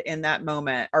dead in that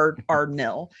moment are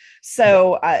nil.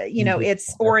 So,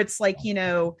 it's like,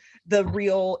 the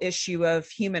real issue of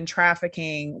human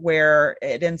trafficking where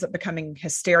it ends up becoming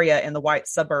hysteria in the white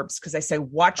suburbs because they say,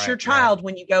 watch your child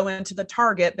when you go into the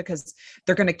Target because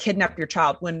they're going to kidnap your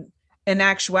child. When in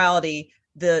actuality,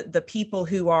 the people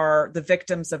who are the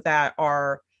victims of that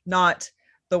are not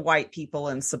the white people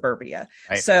in suburbia.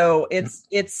 Right. So it's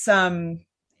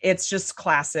just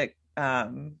classic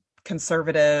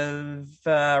conservative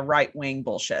right-wing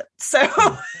bullshit. So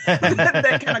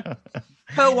that kind of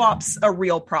co-ops a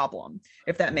real problem,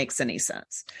 if that makes any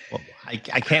sense. Well, I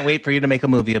can't wait for you to make a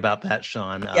movie about that,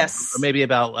 Sean. Yes. Or maybe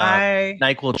about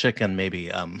NyQuil chicken, maybe.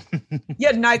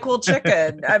 Yeah, NyQuil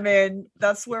chicken. I mean,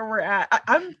 that's where we're at.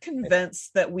 I'm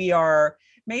convinced that we are.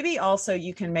 Maybe also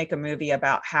you can make a movie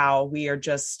about how we are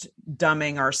just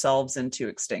dumbing ourselves into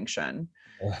extinction,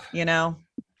 Yeah,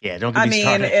 don't get me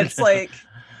started.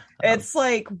 It's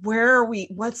like, where are we?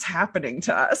 What's happening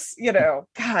to us?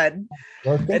 God.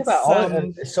 Well, think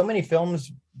about so many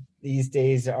films these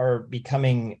days are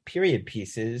becoming period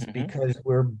pieces because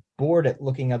we're bored at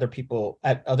looking other people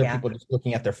just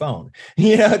looking at their phone.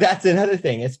 That's another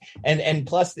thing. And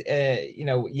plus,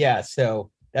 so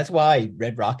that's why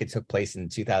Red Rocket took place in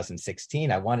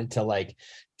 2016. I wanted to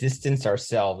distance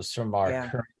ourselves from our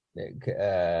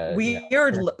current. We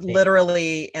are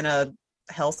literally in a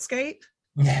hellscape.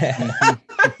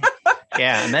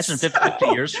 Yeah, imagine 50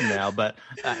 years from now. But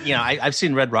I've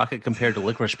seen Red Rocket compared to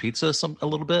Licorice Pizza a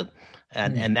little bit,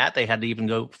 and that they had to even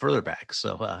go further back.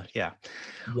 So yeah.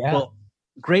 Well,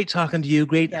 great talking to you.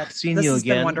 Great seeing you again. This has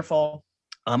been wonderful.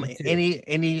 Any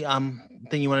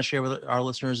thing you want to share with our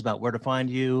listeners about where to find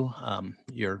you,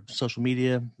 your social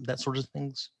media, that sort of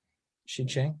things?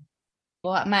 Shi-Ching?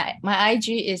 Well, my IG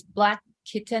is Black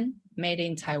Kitten Made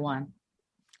in Taiwan.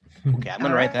 Okay, I'm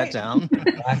going to write that down.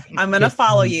 I'm going to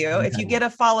follow you. If you get a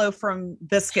follow from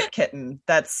Biscuit Kitten,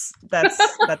 that's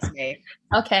me.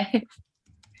 Okay.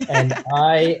 And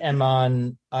I am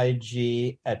on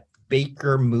IG at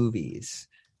Baker Movies.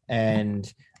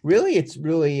 And really, it's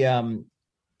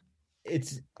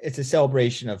it's a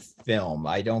celebration of film.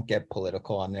 I don't get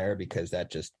political on there because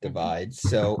that just divides.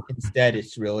 So instead,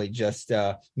 it's really just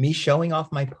me showing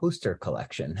off my poster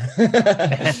collection.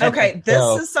 Okay,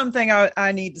 this is something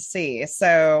I need to see.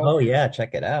 So,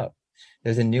 check it out.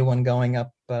 There's a new one going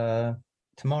up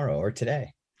tomorrow or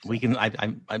today. We can.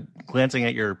 I'm glancing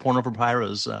at your Porno for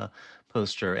Pyros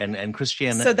poster and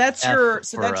Christiane. So that's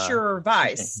your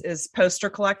vice is poster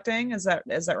collecting. Is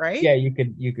that right? Yeah, you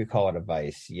could call it a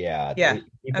vice. Yeah.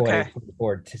 People are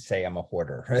bored to say I'm a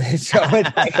hoarder. So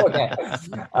it's like, okay.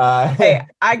 Hey,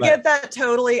 I get that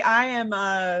totally. I'm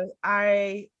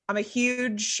a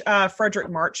huge Frederick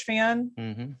March fan.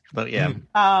 Mm-hmm. But yeah.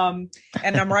 And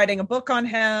I'm writing a book on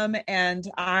him, and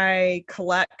I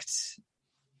collect,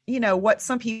 what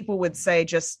some people would say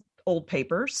just old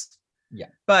papers. Yeah.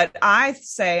 But I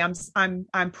say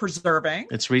I'm preserving.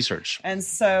 It's research. And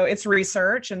so it's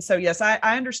research. And so, yes, I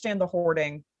understand the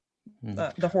hoarding,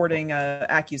 the hoarding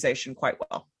accusation quite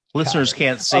well. Listeners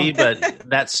can't see, but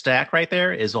that stack right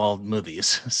there is all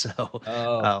movies. So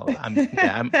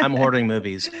I'm hoarding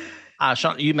movies.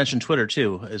 Sean, you mentioned Twitter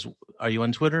too. Are you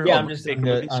on Twitter? Yeah, I'm just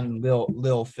on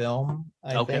Lil Film.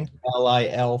 I think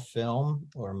LIL Film,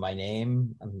 or my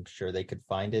name. I'm sure they could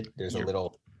find it. There's a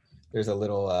little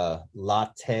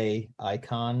latte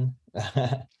icon.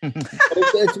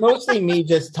 It's mostly me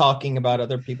just talking about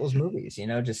other people's movies,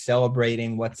 just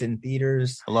celebrating what's in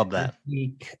theaters. I love that. This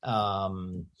week.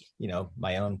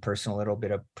 My own personal little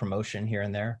bit of promotion here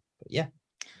and there. But yeah.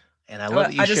 And I love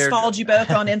that you just followed you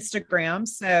both on Instagram.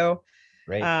 So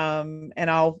great. And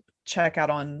I'll check out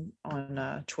on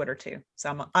Twitter too.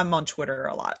 So I'm on Twitter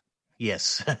a lot.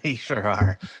 Yes, you sure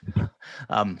are.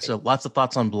 So lots of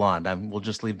thoughts on Blonde. We'll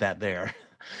just leave that there.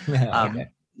 Okay.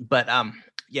 But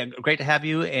great to have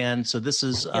you. And so this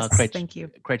is thank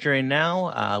you. Criterion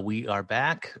Now. We are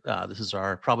back. This is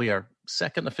probably our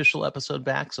second official episode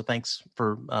back. So thanks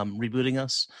for rebooting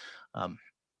us.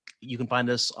 You can find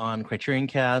us on Criterion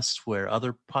Cast, where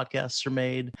other podcasts are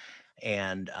made.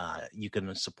 and you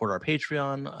can support our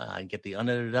Patreon and get the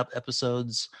unedited up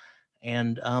episodes,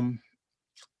 and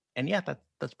yeah,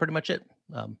 that's pretty much it,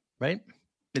 right?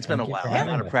 It's been a while. I'm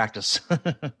out of practice.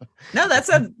 No, that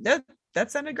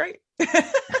sounded great.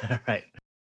 All right.